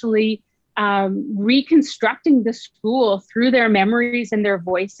essentially reconstructing the school through their memories and their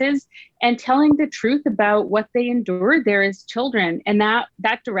voices, and telling the truth about what they endured there as children. And that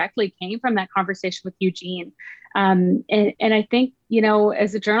directly came from that conversation with Eugene. And I think,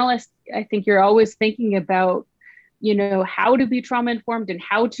 as a journalist, I think you're always thinking about, how to be trauma informed and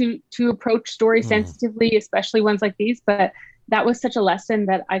how to approach stories sensitively, especially ones like these. But that was such a lesson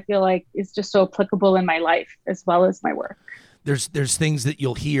that I feel like is just so applicable in my life as well as my work. There's things that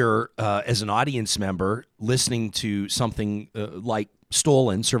you'll hear as an audience member listening to something like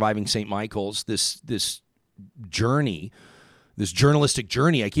Stolen, Surviving St. Michael's, this journey, this journalistic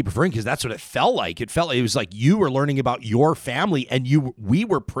journey. I keep referring because that's what it felt like. It was like you were learning about your family, and we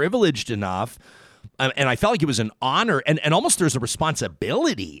were privileged enough. And I felt like it was an honor, and almost there's a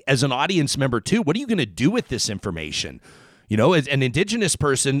responsibility as an audience member too. What are you going to do with this information? As an Indigenous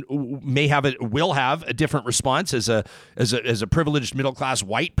person will have a different response as a privileged middle class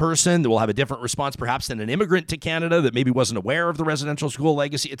white person that will have a different response perhaps than an immigrant to Canada that maybe wasn't aware of the residential school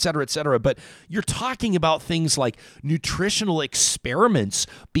legacy, et cetera, et cetera. But you're talking about things like nutritional experiments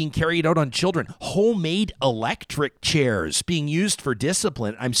being carried out on children, homemade electric chairs being used for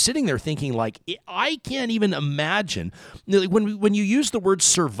discipline. I'm sitting there thinking, like, I can't even imagine when you use the word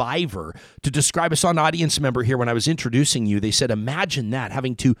survivor to describe us. On audience member here when I was introducing you, they said, imagine that,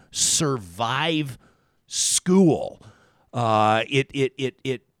 having to survive school.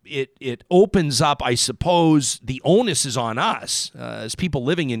 It opens up, I suppose, the onus is on us as people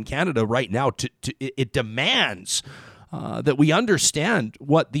living in Canada right now. It demands that we understand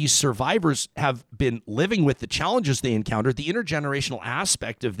what these survivors have been living with, the challenges they encountered, the intergenerational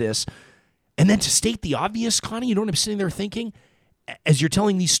aspect of this. And then to state the obvious, Connie, you know what I'm sitting there thinking as you're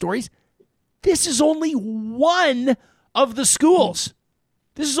telling these stories? This is only one of the schools.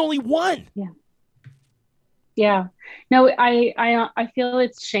 This is only one. Yeah. No, I feel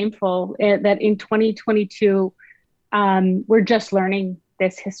it's shameful that in 2022, we're just learning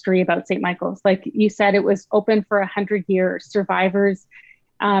this history about St. Michael's. Like you said, it was open for 100 years. Survivors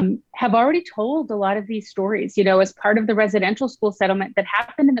have already told a lot of these stories, as part of the residential school settlement that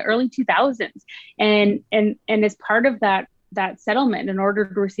happened in the early 2000s. And as part of that settlement, in order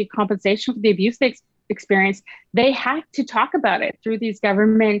to receive compensation for the abuse they experience, they had to talk about it through these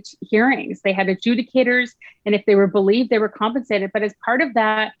government hearings. They had adjudicators, and if they were believed, they were compensated. But as part of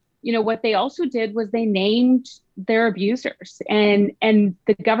that, what they also did was they named their abusers, and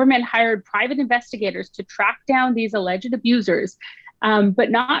the government hired private investigators to track down these alleged abusers,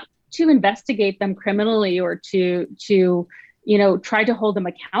 but not to investigate them criminally or to try to hold them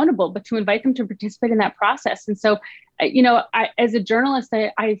accountable, but to invite them to participate in that process. And so, as a journalist,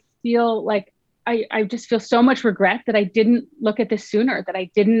 I feel like I just feel so much regret that I didn't look at this sooner, that I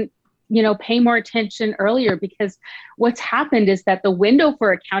didn't, pay more attention earlier, because what's happened is that the window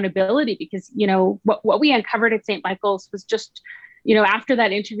for accountability, because, what we uncovered at St. Michael's was just, after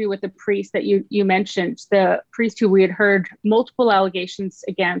that interview with the priest that you mentioned, the priest who we had heard multiple allegations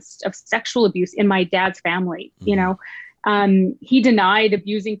against of sexual abuse in my dad's family, he denied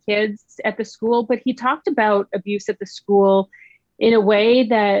abusing kids at the school, but he talked about abuse at the school in a way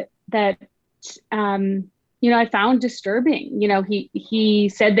that I found disturbing. He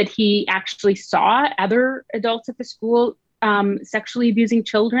said that he actually saw other adults at the school sexually abusing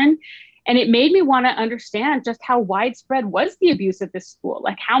children. And it made me want to understand just how widespread was the abuse at this school.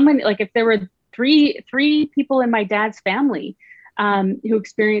 Like how many, like if there were three people in my dad's family who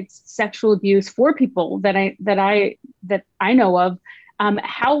experienced sexual abuse, 4 people that I know of,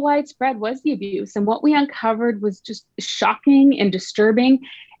 how widespread was the abuse? And what we uncovered was just shocking and disturbing.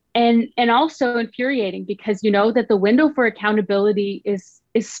 And also infuriating, because that the window for accountability is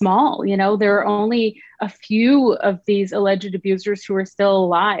small. There are only a few of these alleged abusers who are still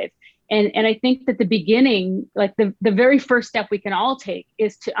alive. And I think that the beginning, like the very first step we can all take,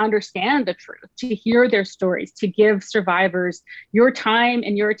 is to understand the truth, to hear their stories, to give survivors your time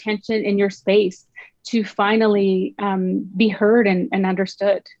and your attention and your space to finally be heard and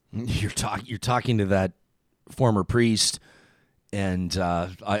understood. You're talking to that former priest. And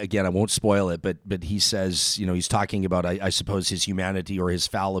again, I won't spoil it, but he says, he's talking about, I suppose, his humanity or his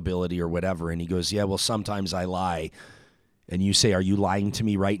fallibility or whatever. And he goes, yeah, well, sometimes I lie. And you say, are you lying to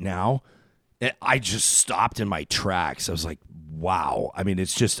me right now? And I just stopped in my tracks. I was like, wow. I mean,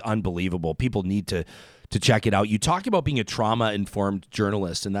 it's just unbelievable. People need to check it out. You talk about being a trauma-informed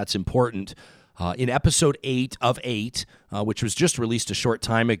journalist, and that's important. In episode 8 of 8, which was just released a short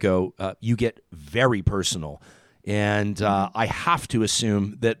time ago, you get very personal. And I have to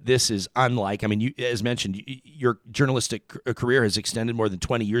assume that this is unlike, you, as mentioned, your journalistic career has extended more than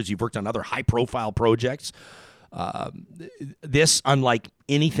 20 years. You've worked on other high-profile projects. This, unlike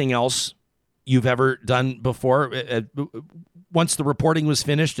anything else you've ever done before? Once the reporting was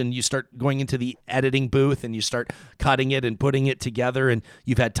finished and you start going into the editing booth and you start cutting it and putting it together and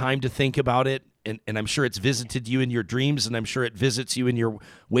you've had time to think about it, and I'm sure it's visited you in your dreams, and I'm sure it visits you in your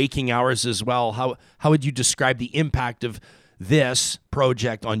waking hours as well. How would you describe the impact of this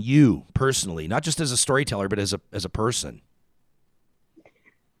project on you personally, not just as a storyteller, but as a person?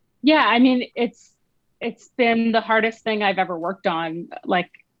 Yeah, I mean, it's been the hardest thing I've ever worked on, like,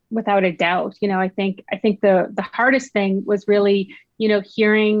 without a doubt. I think the hardest thing was really,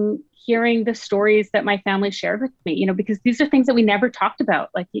 hearing the stories that my family shared with me, because these are things that we never talked about.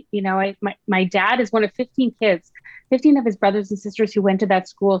 Like, my dad is one of 15 kids, 15 of his brothers and sisters who went to that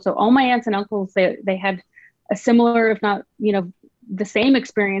school. So all my aunts and uncles, they had a similar, if not, the same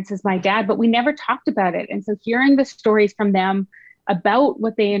experience as my dad, but we never talked about it. And so hearing the stories from them about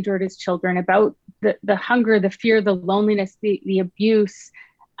what they endured as children, about the hunger, the fear, the loneliness, the abuse,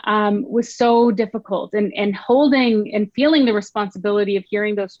 was so difficult. And holding and feeling the responsibility of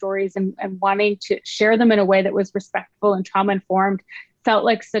hearing those stories and wanting to share them in a way that was respectful and trauma-informed felt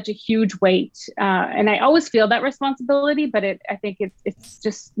like such a huge weight. And I always feel that responsibility, but I think it's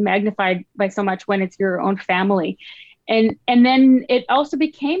just magnified by so much when it's your own family. And then it also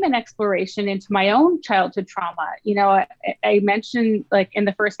became an exploration into my own childhood trauma. I mentioned, like, in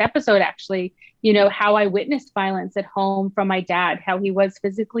the first episode, actually, how I witnessed violence at home from my dad, how he was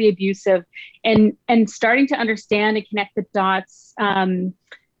physically abusive, and starting to understand and connect the dots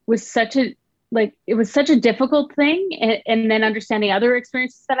was such a difficult thing. And then understanding other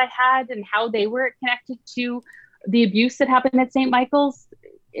experiences that I had and how they were connected to the abuse that happened at St. Michael's.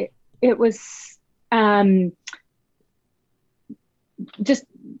 It was just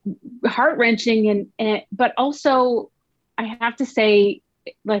heart-wrenching and but also, I have to say,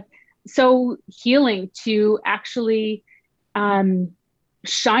 like, so healing to actually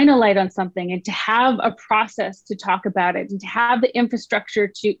shine a light on something and to have a process to talk about it and to have the infrastructure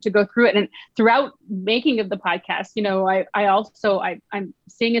to go through it. And throughout making of the podcast, I'm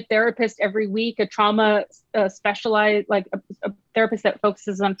seeing a therapist every week, a trauma specialized, like a therapist that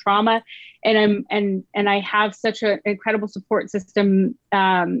focuses on trauma. And I have such an incredible support system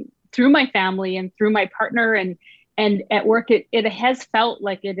through my family and through my partner, and at work. It has felt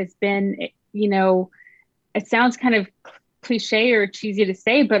like it has been, it sounds kind of cliche or cheesy to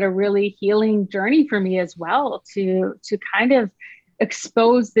say, but a really healing journey for me as well, to kind of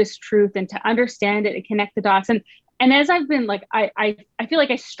expose this truth and to understand it and connect the dots. And as I've been, like, I feel like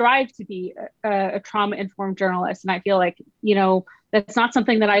I strive to be a trauma-informed journalist. And I feel like, that's not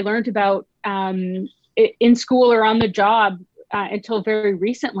something that I learned about in school or on the job until very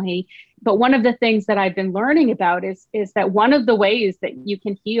recently. But one of the things that I've been learning about is that one of the ways that you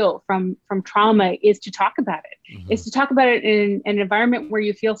can heal from trauma is to talk about it, is to talk about it in an environment where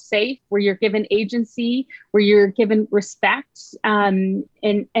you feel safe, where you're given agency, where you're given respect. And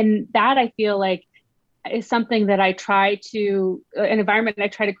that, I feel like, is something that an environment that I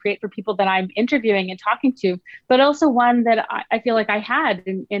try to create for people that I'm interviewing and talking to, but also one that I feel like I had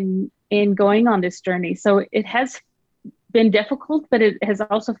in going on this journey. So it has been difficult, but it has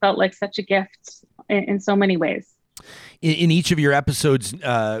also felt like such a gift in so many ways. In each of your episodes,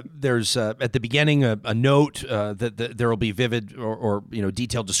 there's at the beginning a note that there will be vivid or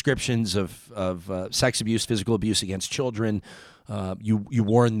detailed descriptions of sex abuse, physical abuse against children. You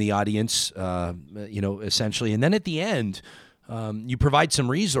warn the audience, essentially, and then at the end, you provide some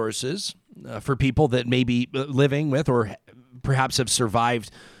resources for people that may be living with or perhaps have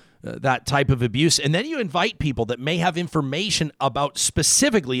survived that type of abuse. And then you invite people that may have information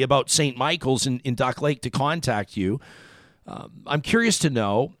specifically about St. Michael's in Duck Lake to contact you. I'm curious to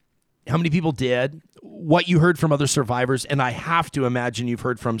know how many people did, what you heard from other survivors, and I have to imagine you've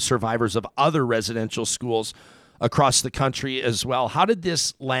heard from survivors of other residential schools across the country as well. How did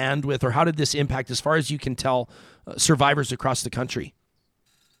this land with, or how did this impact, as far as you can tell, survivors across the country?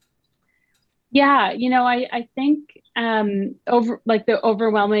 Yeah, I think the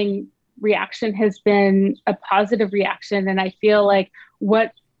overwhelming reaction has been a positive reaction. And I feel like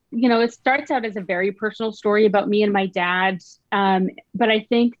it starts out as a very personal story about me and my dad. But I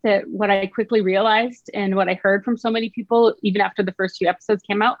think that what I quickly realized and what I heard from so many people, even after the first few episodes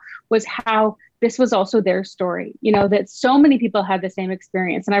came out, was how this was also their story, that so many people had the same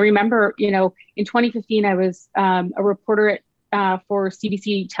experience. And I remember, in 2015, I was a reporter for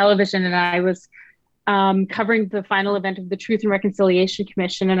CBC television, and I was covering the final event of the Truth and Reconciliation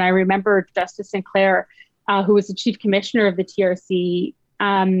Commission. And I remember Justice Sinclair, who was the chief commissioner of the TRC,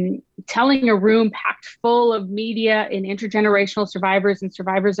 telling a room packed full of media and intergenerational survivors and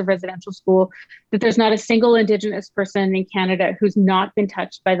survivors of residential school that there's not a single Indigenous person in Canada who's not been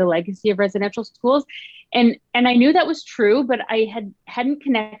touched by the legacy of residential schools. And I knew that was true, but I hadn't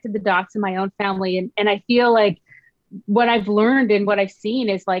connected the dots in my own family. And I feel like what I've learned and what I've seen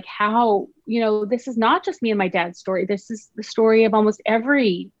is like how, this is not just me and my dad's story. This is the story of almost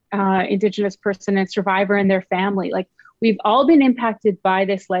every Indigenous person and survivor and their family. Like, we've all been impacted by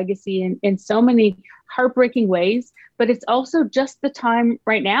this legacy in so many heartbreaking ways, but it's also just the time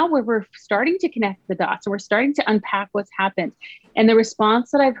right now where we're starting to connect the dots and we're starting to unpack what's happened. And the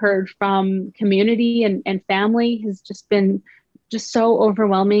response that I've heard from community and family has just been just so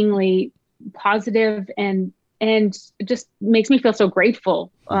overwhelmingly positive and just makes me feel so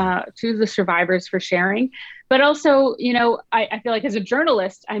grateful to the survivors for sharing. But also, I feel like as a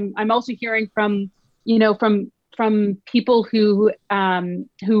journalist, I'm also hearing from people who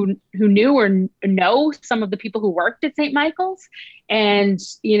knew or know some of the people who worked at St. Michael's. And,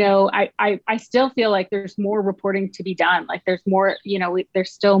 I still feel like there's more reporting to be done. Like there's more,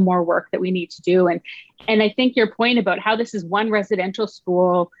 there's still more work that we need to do. And I think your point about how this is one residential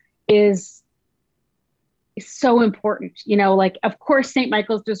school is so important. Like, of course, St.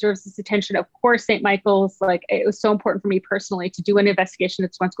 Michael's deserves this attention. Of course, St. Michael's, like, it was so important for me personally to do an investigation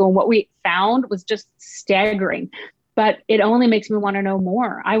at one school. And what we found was just staggering. But it only makes me want to know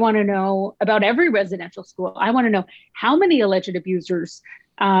more. I want to know about every residential school. I want to know how many alleged abusers,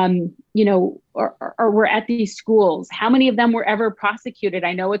 were at these schools. How many of them were ever prosecuted?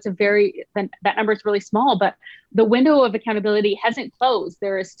 I know that number is really small, but the window of accountability hasn't closed.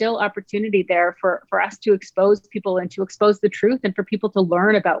 There is still opportunity there for us to expose people and to expose the truth and for people to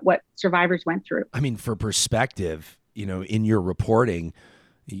learn about what survivors went through. I mean, for perspective, in your reporting,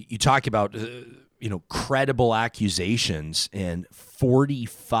 you talk about, credible accusations and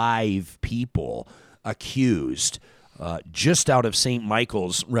 45 people accused just out of St.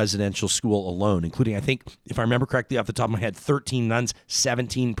 Michael's residential school alone, including, I think, if I remember correctly off the top of my head, 13 nuns,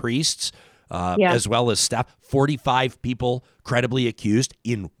 17 priests, as well as staff, 45 people credibly accused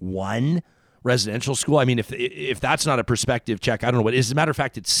in one residential school. I mean, if that's not a perspective check, I don't know what is. As a matter of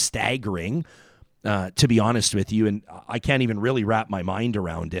fact, it's staggering, to be honest with you, and I can't even really wrap my mind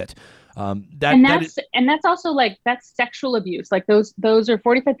around it. That's also like, that's sexual abuse. Like those are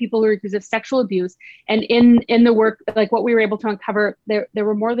 45 people who are accused of sexual abuse. And in the work, like what we were able to uncover, there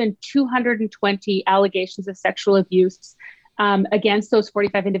were more than 220 allegations of sexual abuse against those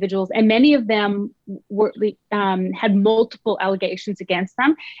 45 individuals. And many of them had multiple allegations against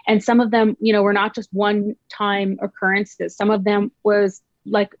them. And some of them, were not just one-time occurrences. Some of them were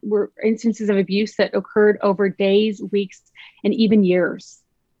instances of abuse that occurred over days, weeks, and even years.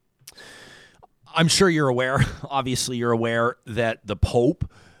 I'm sure you're aware, obviously you're aware that the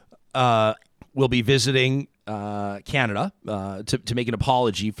Pope will be visiting Canada to make an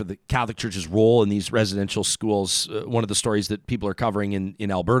apology for the Catholic Church's role in these residential schools. One of the stories that people are covering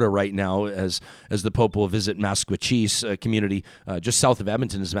in Alberta right now as the Pope will visit Masquachis, a community just south of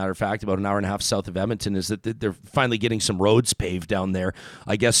Edmonton, as a matter of fact, about an hour and a half south of Edmonton, is that they're finally getting some roads paved down there,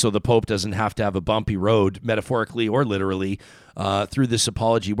 I guess, so the Pope doesn't have to have a bumpy road, metaphorically or literally, through this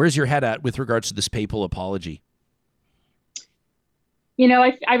apology. Where's your head at with regards to this papal apology?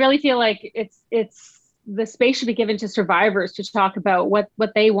 I really feel like it's the space should be given to survivors to talk about what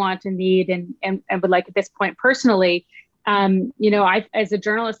they want and need and would like at this point personally. I, as a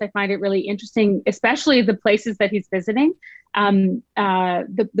journalist, I find it really interesting, especially the places that he's visiting.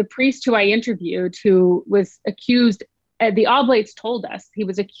 The priest who I interviewed, who was accused, the Oblates told us he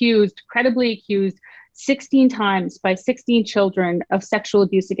was credibly accused 16 times by 16 children of sexual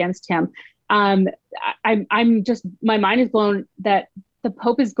abuse against him. I'm just, my mind is blown that the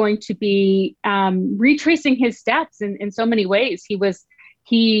Pope is going to be retracing his steps in so many ways.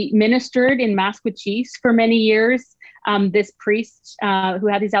 He ministered in Masquachis for many years. This priest who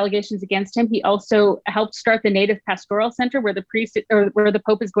had these allegations against him, he also helped start the Native Pastoral Center where the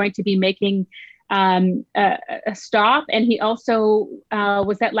Pope is going to be making a stop. And he also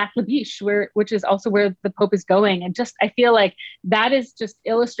was at Lac La Biche, which is also where the Pope is going. And just, I feel like that is just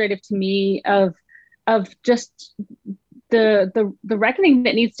illustrative to me of just the reckoning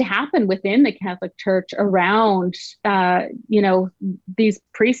that needs to happen within the Catholic Church around, these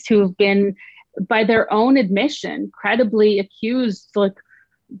priests who have been, by their own admission, credibly accused, like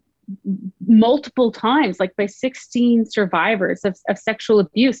multiple times, like by 16 survivors of sexual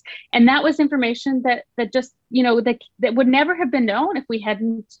abuse. And that was information that just, that would never have been known if we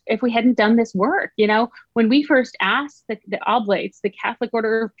hadn't done this work. When we first asked the Oblates, the Catholic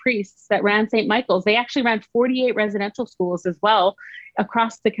Order of Priests that ran St. Michael's, they actually ran 48 residential schools as well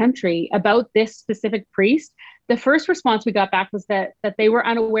across the country about this specific priest. The first response we got back was that they were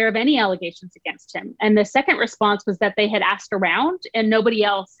unaware of any allegations against him. And the second response was that they had asked around and nobody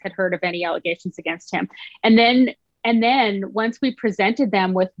else had heard of any allegations against him. And then once we presented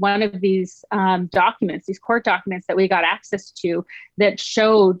them with one of these documents, these court documents that we got access to that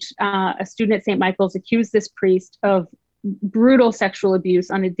showed a student at St. Michael's accused this priest of brutal sexual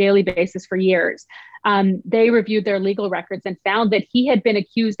abuse on a daily basis for years. They reviewed their legal records and found that he had been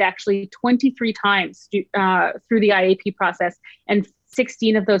accused actually 23 times through the IAP process, and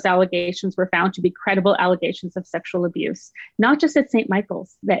 16 of those allegations were found to be credible allegations of sexual abuse. Not just at St.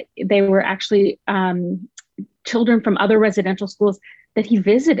 Michael's, that they were actually children from other residential schools that he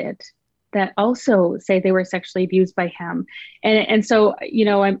visited that also say they were sexually abused by him. And so,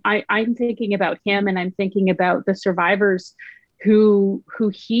 I'm thinking about him, and I'm thinking about the survivors who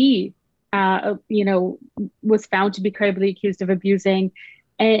he, was found to be credibly accused of abusing,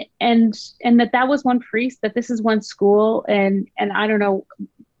 and that was one priest, that this is one school. And I don't know,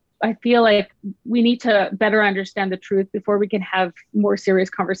 I feel like we need to better understand the truth before we can have more serious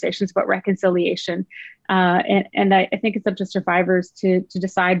conversations about reconciliation. And I think it's up to survivors to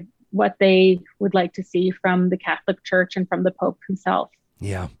decide what they would like to see from the Catholic Church and from the Pope himself.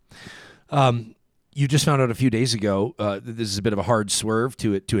 Yeah. You just found out a few days ago this is a bit of a hard swerve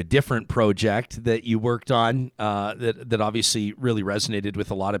to a different project that you worked on that obviously really resonated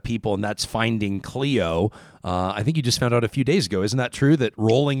with a lot of people, and that's Finding Cleo. I think you just found out a few days ago, isn't that true? That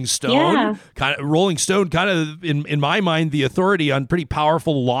Rolling Stone, kind of in my mind, the authority on pretty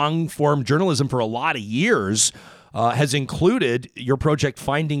powerful long form journalism for a lot of years, has included your project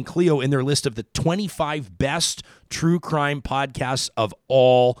Finding Cleo in their list of the 25 best true crime podcasts of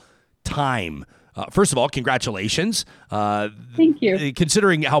all time. First of all, congratulations. Thank you.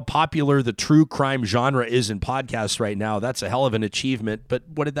 Considering how popular the true crime genre is in podcasts right now, that's a hell of an achievement. But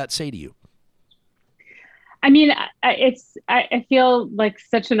what did that say to you? I mean, I feel like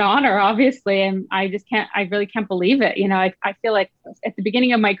such an honor, obviously, and I really can't believe it. I feel like at the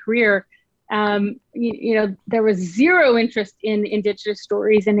beginning of my career, there was zero interest in Indigenous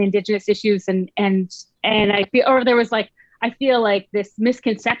stories and Indigenous issues, and I feel like this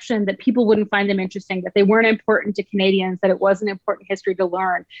misconception that people wouldn't find them interesting, that they weren't important to Canadians, that it wasn't important history to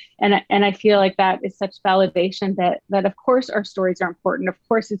learn. And I feel like that is such validation that of course our stories are important. Of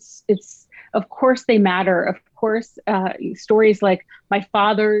course of course they matter. Of course, stories like my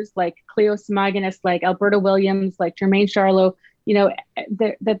father's, like Cleo Samaginis, like Alberta Williams, like Jermaine Charlo,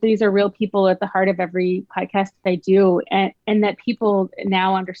 that these are real people at the heart of every podcast that I do, and that people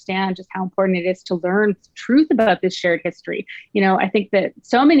now understand just how important it is to learn truth about this shared history. I think that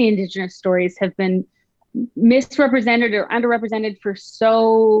so many Indigenous stories have been misrepresented or underrepresented for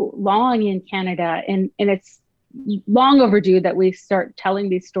so long in Canada, and it's long overdue that we start telling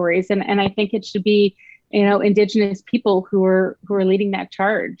these stories. And I think it should be, Indigenous people who are leading that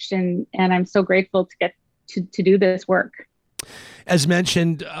charge, and I'm so grateful to get to do this work. As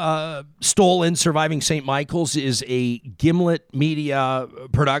mentioned, Stolen Surviving St. Michael's is a Gimlet Media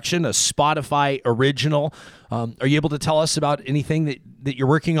production, a Spotify original. Are you able to tell us about anything that you're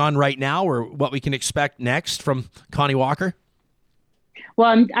working on right now, or what we can expect next from Connie Walker? Well,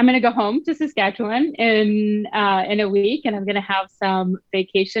 I'm going to go home to Saskatchewan in a week, and I'm going to have some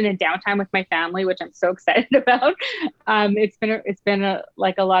vacation and downtime with my family, which I'm so excited about. It's been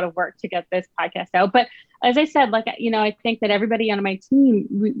a lot of work to get this podcast out, but as I said, I think that everybody on my team,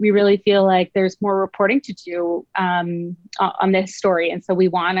 we really feel like there's more reporting to do on this story, and so we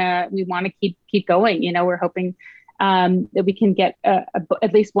want to keep going. We're hoping that we can get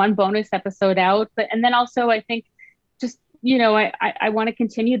at least one bonus episode out, and then also I think just I want to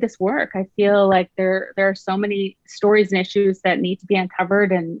continue this work. I feel like there are so many stories and issues that need to be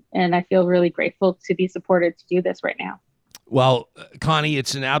uncovered, and I feel really grateful to be supported to do this right now. Well, Connie,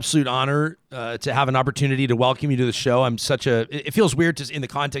 it's an absolute honor to have an opportunity to welcome you to the show. It feels weird in the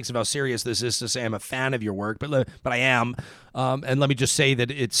context of how serious this is to say I'm a fan of your work, but I am. And let me just say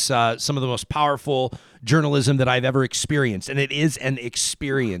that it's some of the most powerful journalism that I've ever experienced. And it is an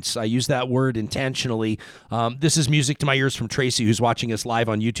experience. I use that word intentionally. This is music to my ears from Tracy, who's watching us live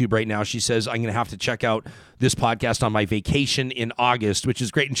on YouTube right now. She says, I'm going to have to check out this podcast on my vacation in August, which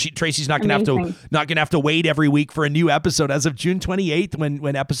is great. And Tracy's not going to have to wait every week for a new episode. As of June 28th,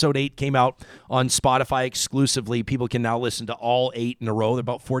 when episode 8 came out, on Spotify exclusively. People can now listen to all 8 in a row. They're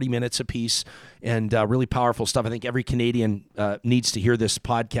about 40 minutes apiece, and really powerful stuff. I think every Canadian needs to hear this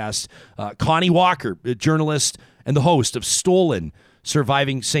podcast. Connie Walker, a journalist and the host of Stolen: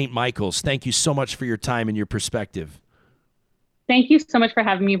 Surviving St. Michael's. Thank you so much for your time and your perspective. Thank you so much for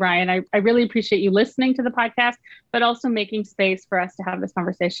having me, Ryan. I really appreciate you listening to the podcast, but also making space for us to have this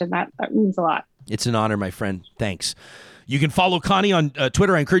conversation. That means a lot. It's an honor, my friend. Thanks. You can follow Connie on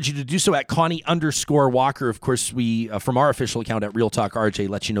Twitter. I encourage you to do so at Connie_Walker. Of course, we, from our official account at Real Talk RJ,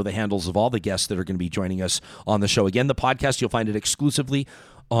 let you know the handles of all the guests that are going to be joining us on the show. Again, the podcast, you'll find it exclusively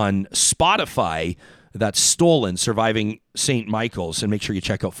on Spotify. That's Stolen: Surviving St. Michael's. And make sure you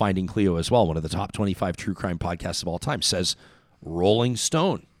check out Finding Cleo as well, one of the top 25 true crime podcasts of all time, says Rolling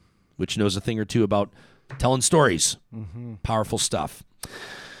Stone, which knows a thing or two about telling stories. Powerful stuff.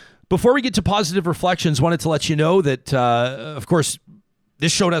 Before we get to positive reflections, wanted to let you know that, of course,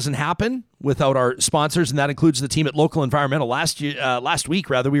 this show doesn't happen without our sponsors, and that includes the team at Local Environmental. Last week,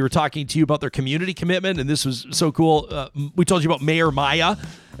 we were talking to you about their community commitment, and this was so cool. We told you about Mayor Maya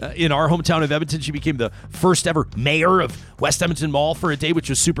in our hometown of Edmonton. She became the first ever mayor of West Edmonton Mall for a day, which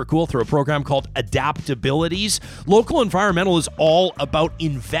was super cool, through a program called Adaptabilities. Local Environmental is all about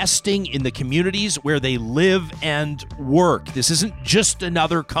investing in the communities where they live and work. This isn't just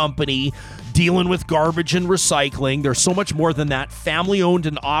another company dealing with garbage and recycling. There's so much more than that. Family owned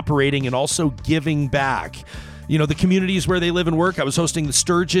and operating, and also giving back. You know, the communities where they live and work. I was hosting the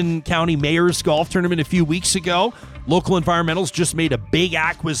Sturgeon County Mayor's Golf Tournament a few weeks ago. Local Environmental's just made a big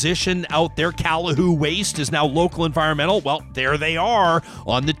acquisition out there. Callahoo Waste is now Local Environmental. Well, there they are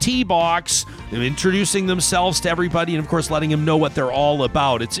on the tee box, introducing themselves to everybody, and of course letting them know what they're all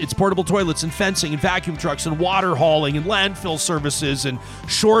about. It's portable toilets and fencing and vacuum trucks and water hauling and landfill services and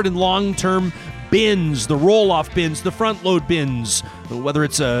short and long-term bins, the roll-off bins, the front-load bins, whether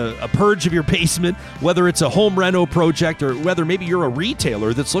it's a purge of your basement, whether it's a home reno project, or whether maybe you're a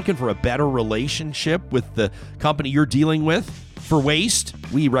retailer that's looking for a better relationship with the company you're dealing with for waste,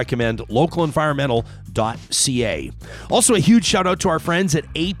 we recommend localenvironmental.ca. Also, a huge shout out to our friends at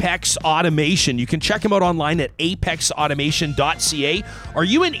Apex Automation. You can check them out online at apexautomation.ca. Are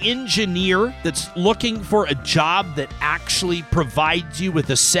you an engineer that's looking for a job that actually provides you with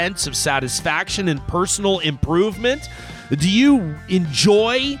a sense of satisfaction and personal improvement? Do you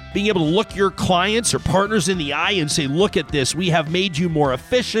enjoy being able to look your clients or partners in the eye and say, look at this, we have made you more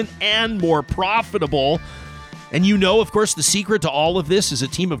efficient and more profitable? And you know, of course, the secret to all of this is a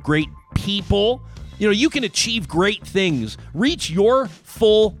team of great people. You know, you can achieve great things, reach your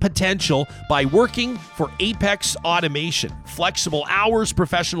full potential by working for Apex Automation. Flexible hours,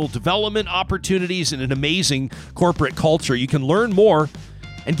 professional development opportunities, and an amazing corporate culture. You can learn more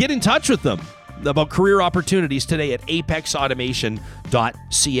and get in touch with them about career opportunities today at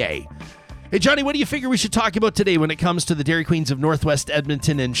apexautomation.ca. Hey, Johnny, what do you figure we should talk about today when it comes to the Dairy Queens of Northwest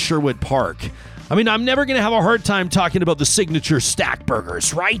Edmonton and Sherwood Park? I mean, I'm never going to have a hard time talking about the signature stack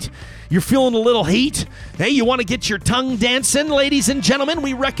burgers, right? You're feeling a little heat? Hey, you want to get your tongue dancing? Ladies and gentlemen,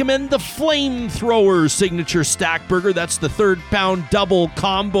 we recommend the Flamethrower Signature Stack Burger. That's the 3rd-pound double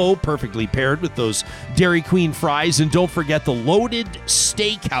combo, perfectly paired with those Dairy Queen fries. And don't forget the Loaded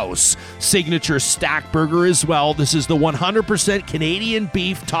Steakhouse Signature Stack Burger as well. This is the 100% Canadian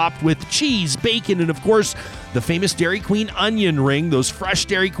beef topped with cheese, bacon, and of course, the famous Dairy Queen onion ring, those fresh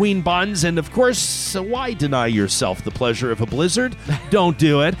Dairy Queen buns, and of course, why deny yourself the pleasure of a blizzard? Don't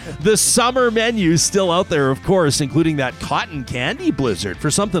do it. The summer menu's still out there, of course, including that cotton candy blizzard.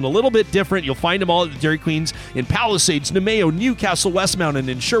 For something a little bit different, you'll find them all at the Dairy Queens in Palisades, Nemeo, Newcastle, Westmount, and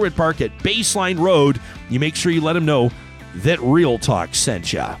in Sherwood Park at Baseline Road. You make sure you let them know that Real Talk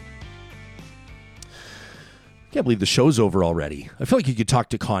sent ya. Can't believe the show's over already. I feel like you could talk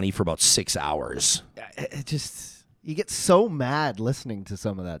to Connie for about 6 hours. You get so mad listening to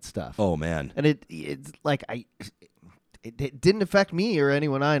some of that stuff. Oh, man. And it's like it didn't affect me or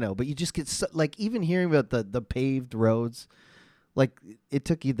anyone I know, but you just get so, like, even hearing about the paved roads, like it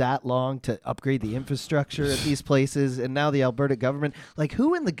took you that long to upgrade the infrastructure at these places, and now the Alberta government, like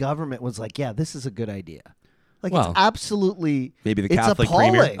who in the government was like, yeah, this is a good idea? Like, well, it's absolutely... Maybe the Catholic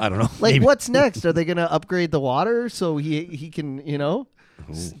premier. I don't know. Like, maybe. What's next? Are they going to upgrade the water so he can,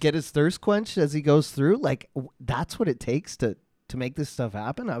 get his thirst quenched as he goes through? Like, that's what it takes to make this stuff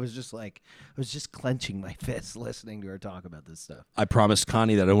happen? I was just clenching my fists listening to her talk about this stuff. I promised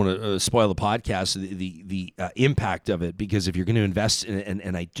Connie that I don't want to spoil the podcast, the impact of it, because if you're going to invest in it,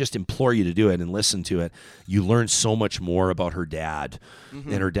 and I just implore you to do it and listen to it, you learn so much more about her dad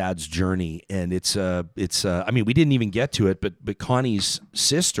and her dad's journey. And it's I mean, we didn't even get to it, but Connie's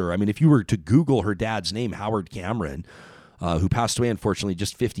sister, I mean, if you were to Google her dad's name, Howard Cameron, who passed away, unfortunately,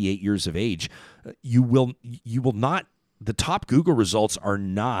 just 58 years of age. You will not, the top Google results are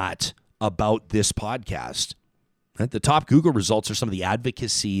not about this podcast. The top Google results are some of the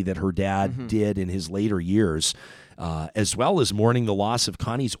advocacy that her dad did in his later years, as well as mourning the loss of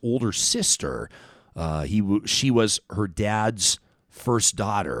Connie's older sister. She was her dad's first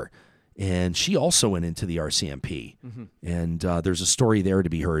daughter, and she also went into the RCMP. And there's a story there to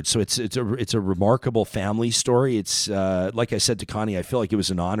be heard. So it's a remarkable family story. It's like I said to Connie, I feel like it was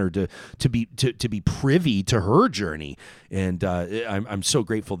an honor to be privy to her journey, and I'm so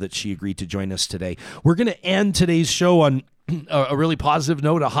grateful that she agreed to join us today. We're going to end today's show on a really positive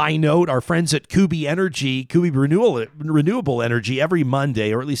note, a high note. Our friends at Kubi Renewable Energy every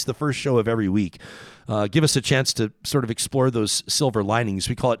Monday, or at least the first show of every week, give us a chance to sort of explore those silver linings.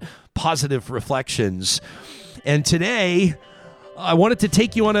 We call it positive reflections. And today, I wanted to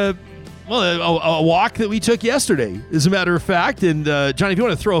take you on a walk that we took yesterday, as a matter of fact. And Johnny, if you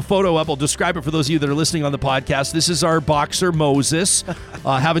want to throw a photo up, I'll describe it for those of you that are listening on the podcast. This is our boxer, Moses,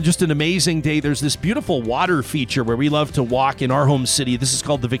 having just an amazing day. There's this beautiful water feature where we love to walk in our home city. This is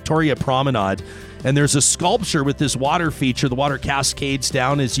called the Victoria Promenade. And there's a sculpture with this water feature. The water cascades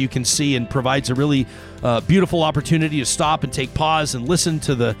down, as you can see, and provides a really beautiful opportunity to stop and take pause and listen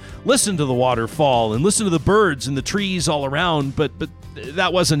to the waterfall and listen to the birds and the trees all around. But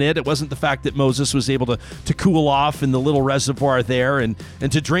that wasn't it. It wasn't the fact that Moses was able to cool off in the little reservoir there and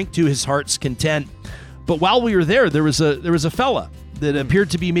to drink to his heart's content. But while we were there was a fella that appeared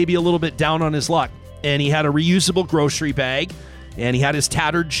to be maybe a little bit down on his luck, and he had a reusable grocery bag. And he had his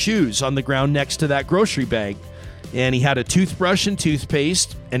tattered shoes on the ground next to that grocery bag. And he had a toothbrush and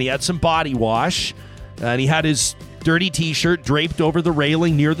toothpaste, and he had some body wash, and he had his dirty T-shirt draped over the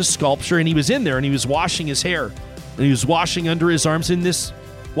railing near the sculpture, and he was in there, and he was washing his hair, and he was washing under his arms in this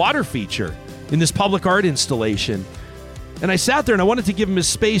water feature, in this public art installation. And I sat there, and I wanted to give him his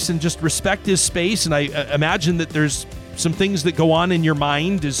space and just respect his space, and I imagine that there's some things that go on in your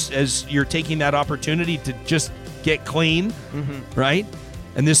mind as you're taking that opportunity to just get clean, right?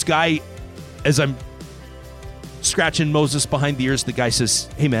 And this guy, as I'm scratching Moses behind the ears, the guy says,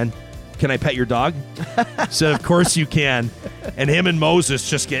 "Hey man, can I pet your dog?" I said, "Of course you can." And him and Moses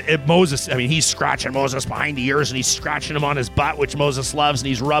he's scratching Moses behind the ears, and he's scratching him on his butt, which Moses loves, and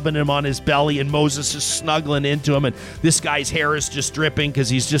he's rubbing him on his belly, and Moses is snuggling into him, and this guy's hair is just dripping because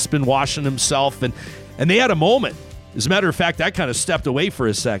he's just been washing himself, and they had a moment. As a matter of fact, I kind of stepped away for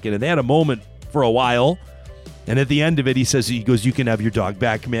a second, and they had a moment for a while. And at the end of it, he goes, "You can have your dog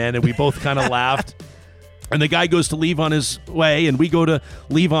back, man." And we both kind of laughed. And the guy goes to leave on his way, and we go to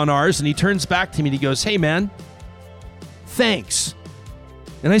leave on ours. And he turns back to me and he goes, "Hey, man, thanks."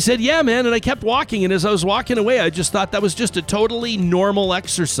 And I said, "Yeah, man." And I kept walking. And as I was walking away, I just thought that was just a totally normal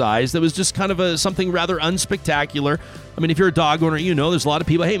exercise. That was just kind of something rather unspectacular. I mean, if you're a dog owner, there's a lot of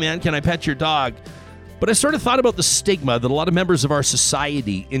people, "Hey, man, can I pet your dog?" But I sort of thought about the stigma that a lot of members of our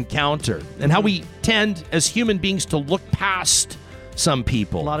society encounter and how we tend as human beings to look past some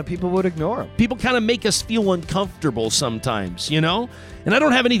people. A lot of people would ignore them. People kind of make us feel uncomfortable sometimes, And I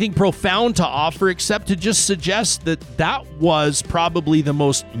don't have anything profound to offer except to just suggest that was probably the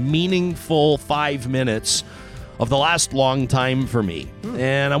most meaningful 5 minutes of the last long time for me.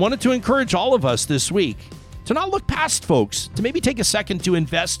 And I wanted to encourage all of us this week to not look past folks, to maybe take a second to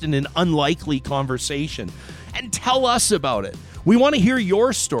invest in an unlikely conversation and tell us about it. We want to hear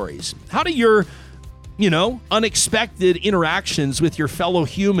your stories. How do your, unexpected interactions with your fellow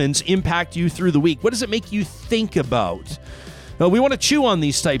humans impact you through the week? What does it make you think about? We want to chew on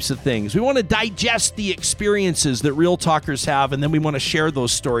these types of things. We want to digest the experiences that Real Talkers have, and then we want to share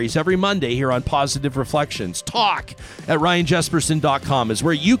those stories every Monday here on Positive Reflections. Talk at RyanJesperson.com is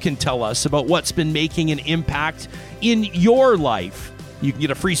where you can tell us about what's been making an impact in your life. You can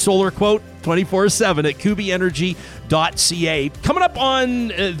get a free solar quote 24/7 at kubienergy.ca. Coming up on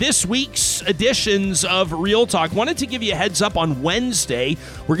this week's editions of Real Talk, wanted to give you a heads up on Wednesday.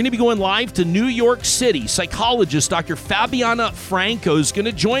 We're going to be going live to New York City. Psychologist Dr. Fabiana Franco is going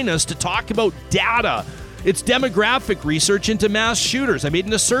to join us to talk about data. It's demographic research into mass shooters. I made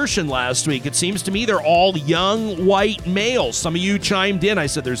an assertion last week. It seems to me they're all young, white males. Some of you chimed in. I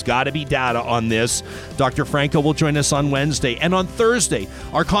said there's got to be data on this. Dr. Franco will join us on Wednesday. And on Thursday,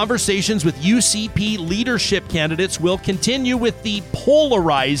 our conversations with UCP leadership candidates will continue with the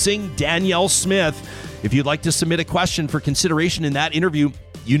polarizing Danielle Smith. If you'd like to submit a question for consideration in that interview,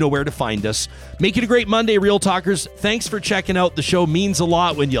 you know where to find us. Make it a great Monday, Real Talkers. Thanks for checking out the show. Means a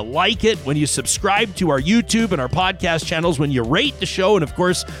lot when you like it, when you subscribe to our YouTube and our podcast channels, when you rate the show, and of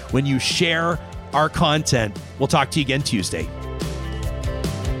course, when you share our content. We'll talk to you again Tuesday.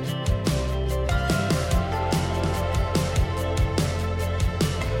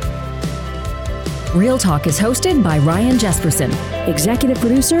 Real Talk is hosted by Ryan Jesperson. Executive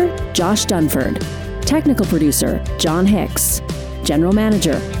producer, Josh Dunford. Technical producer, John Hicks. General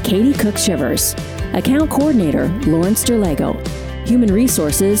Manager, Katie Cook-Shivers. Account Coordinator, Lawrence Derlego. Human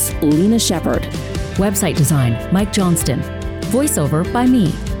Resources, Lena Shepard. Website design, Mike Johnston. Voiceover by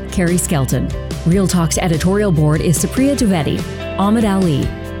me, Carrie Skelton. Real Talk's editorial board is Supriya Dwivedi, Ahmed Ali,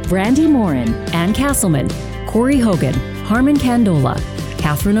 Brandy Morin, Ann Castleman, Corey Hogan, Harmon Candola,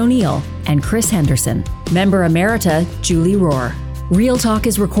 Catherine O'Neill, and Chris Henderson. Member Emerita, Julie Rohr. Real Talk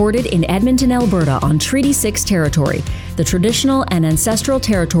is recorded in Edmonton, Alberta on Treaty 6 territory, the traditional and ancestral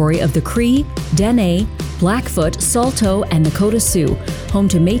territory of the Cree, Dene, Blackfoot, Saulteaux, and Nakota Sioux, home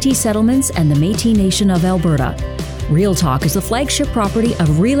to Métis settlements and the Métis Nation of Alberta. Real Talk is the flagship property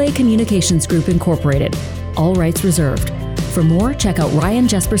of Relay Communications Group Incorporated. All rights reserved. For more, check out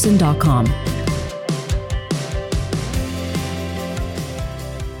ryanjesperson.com.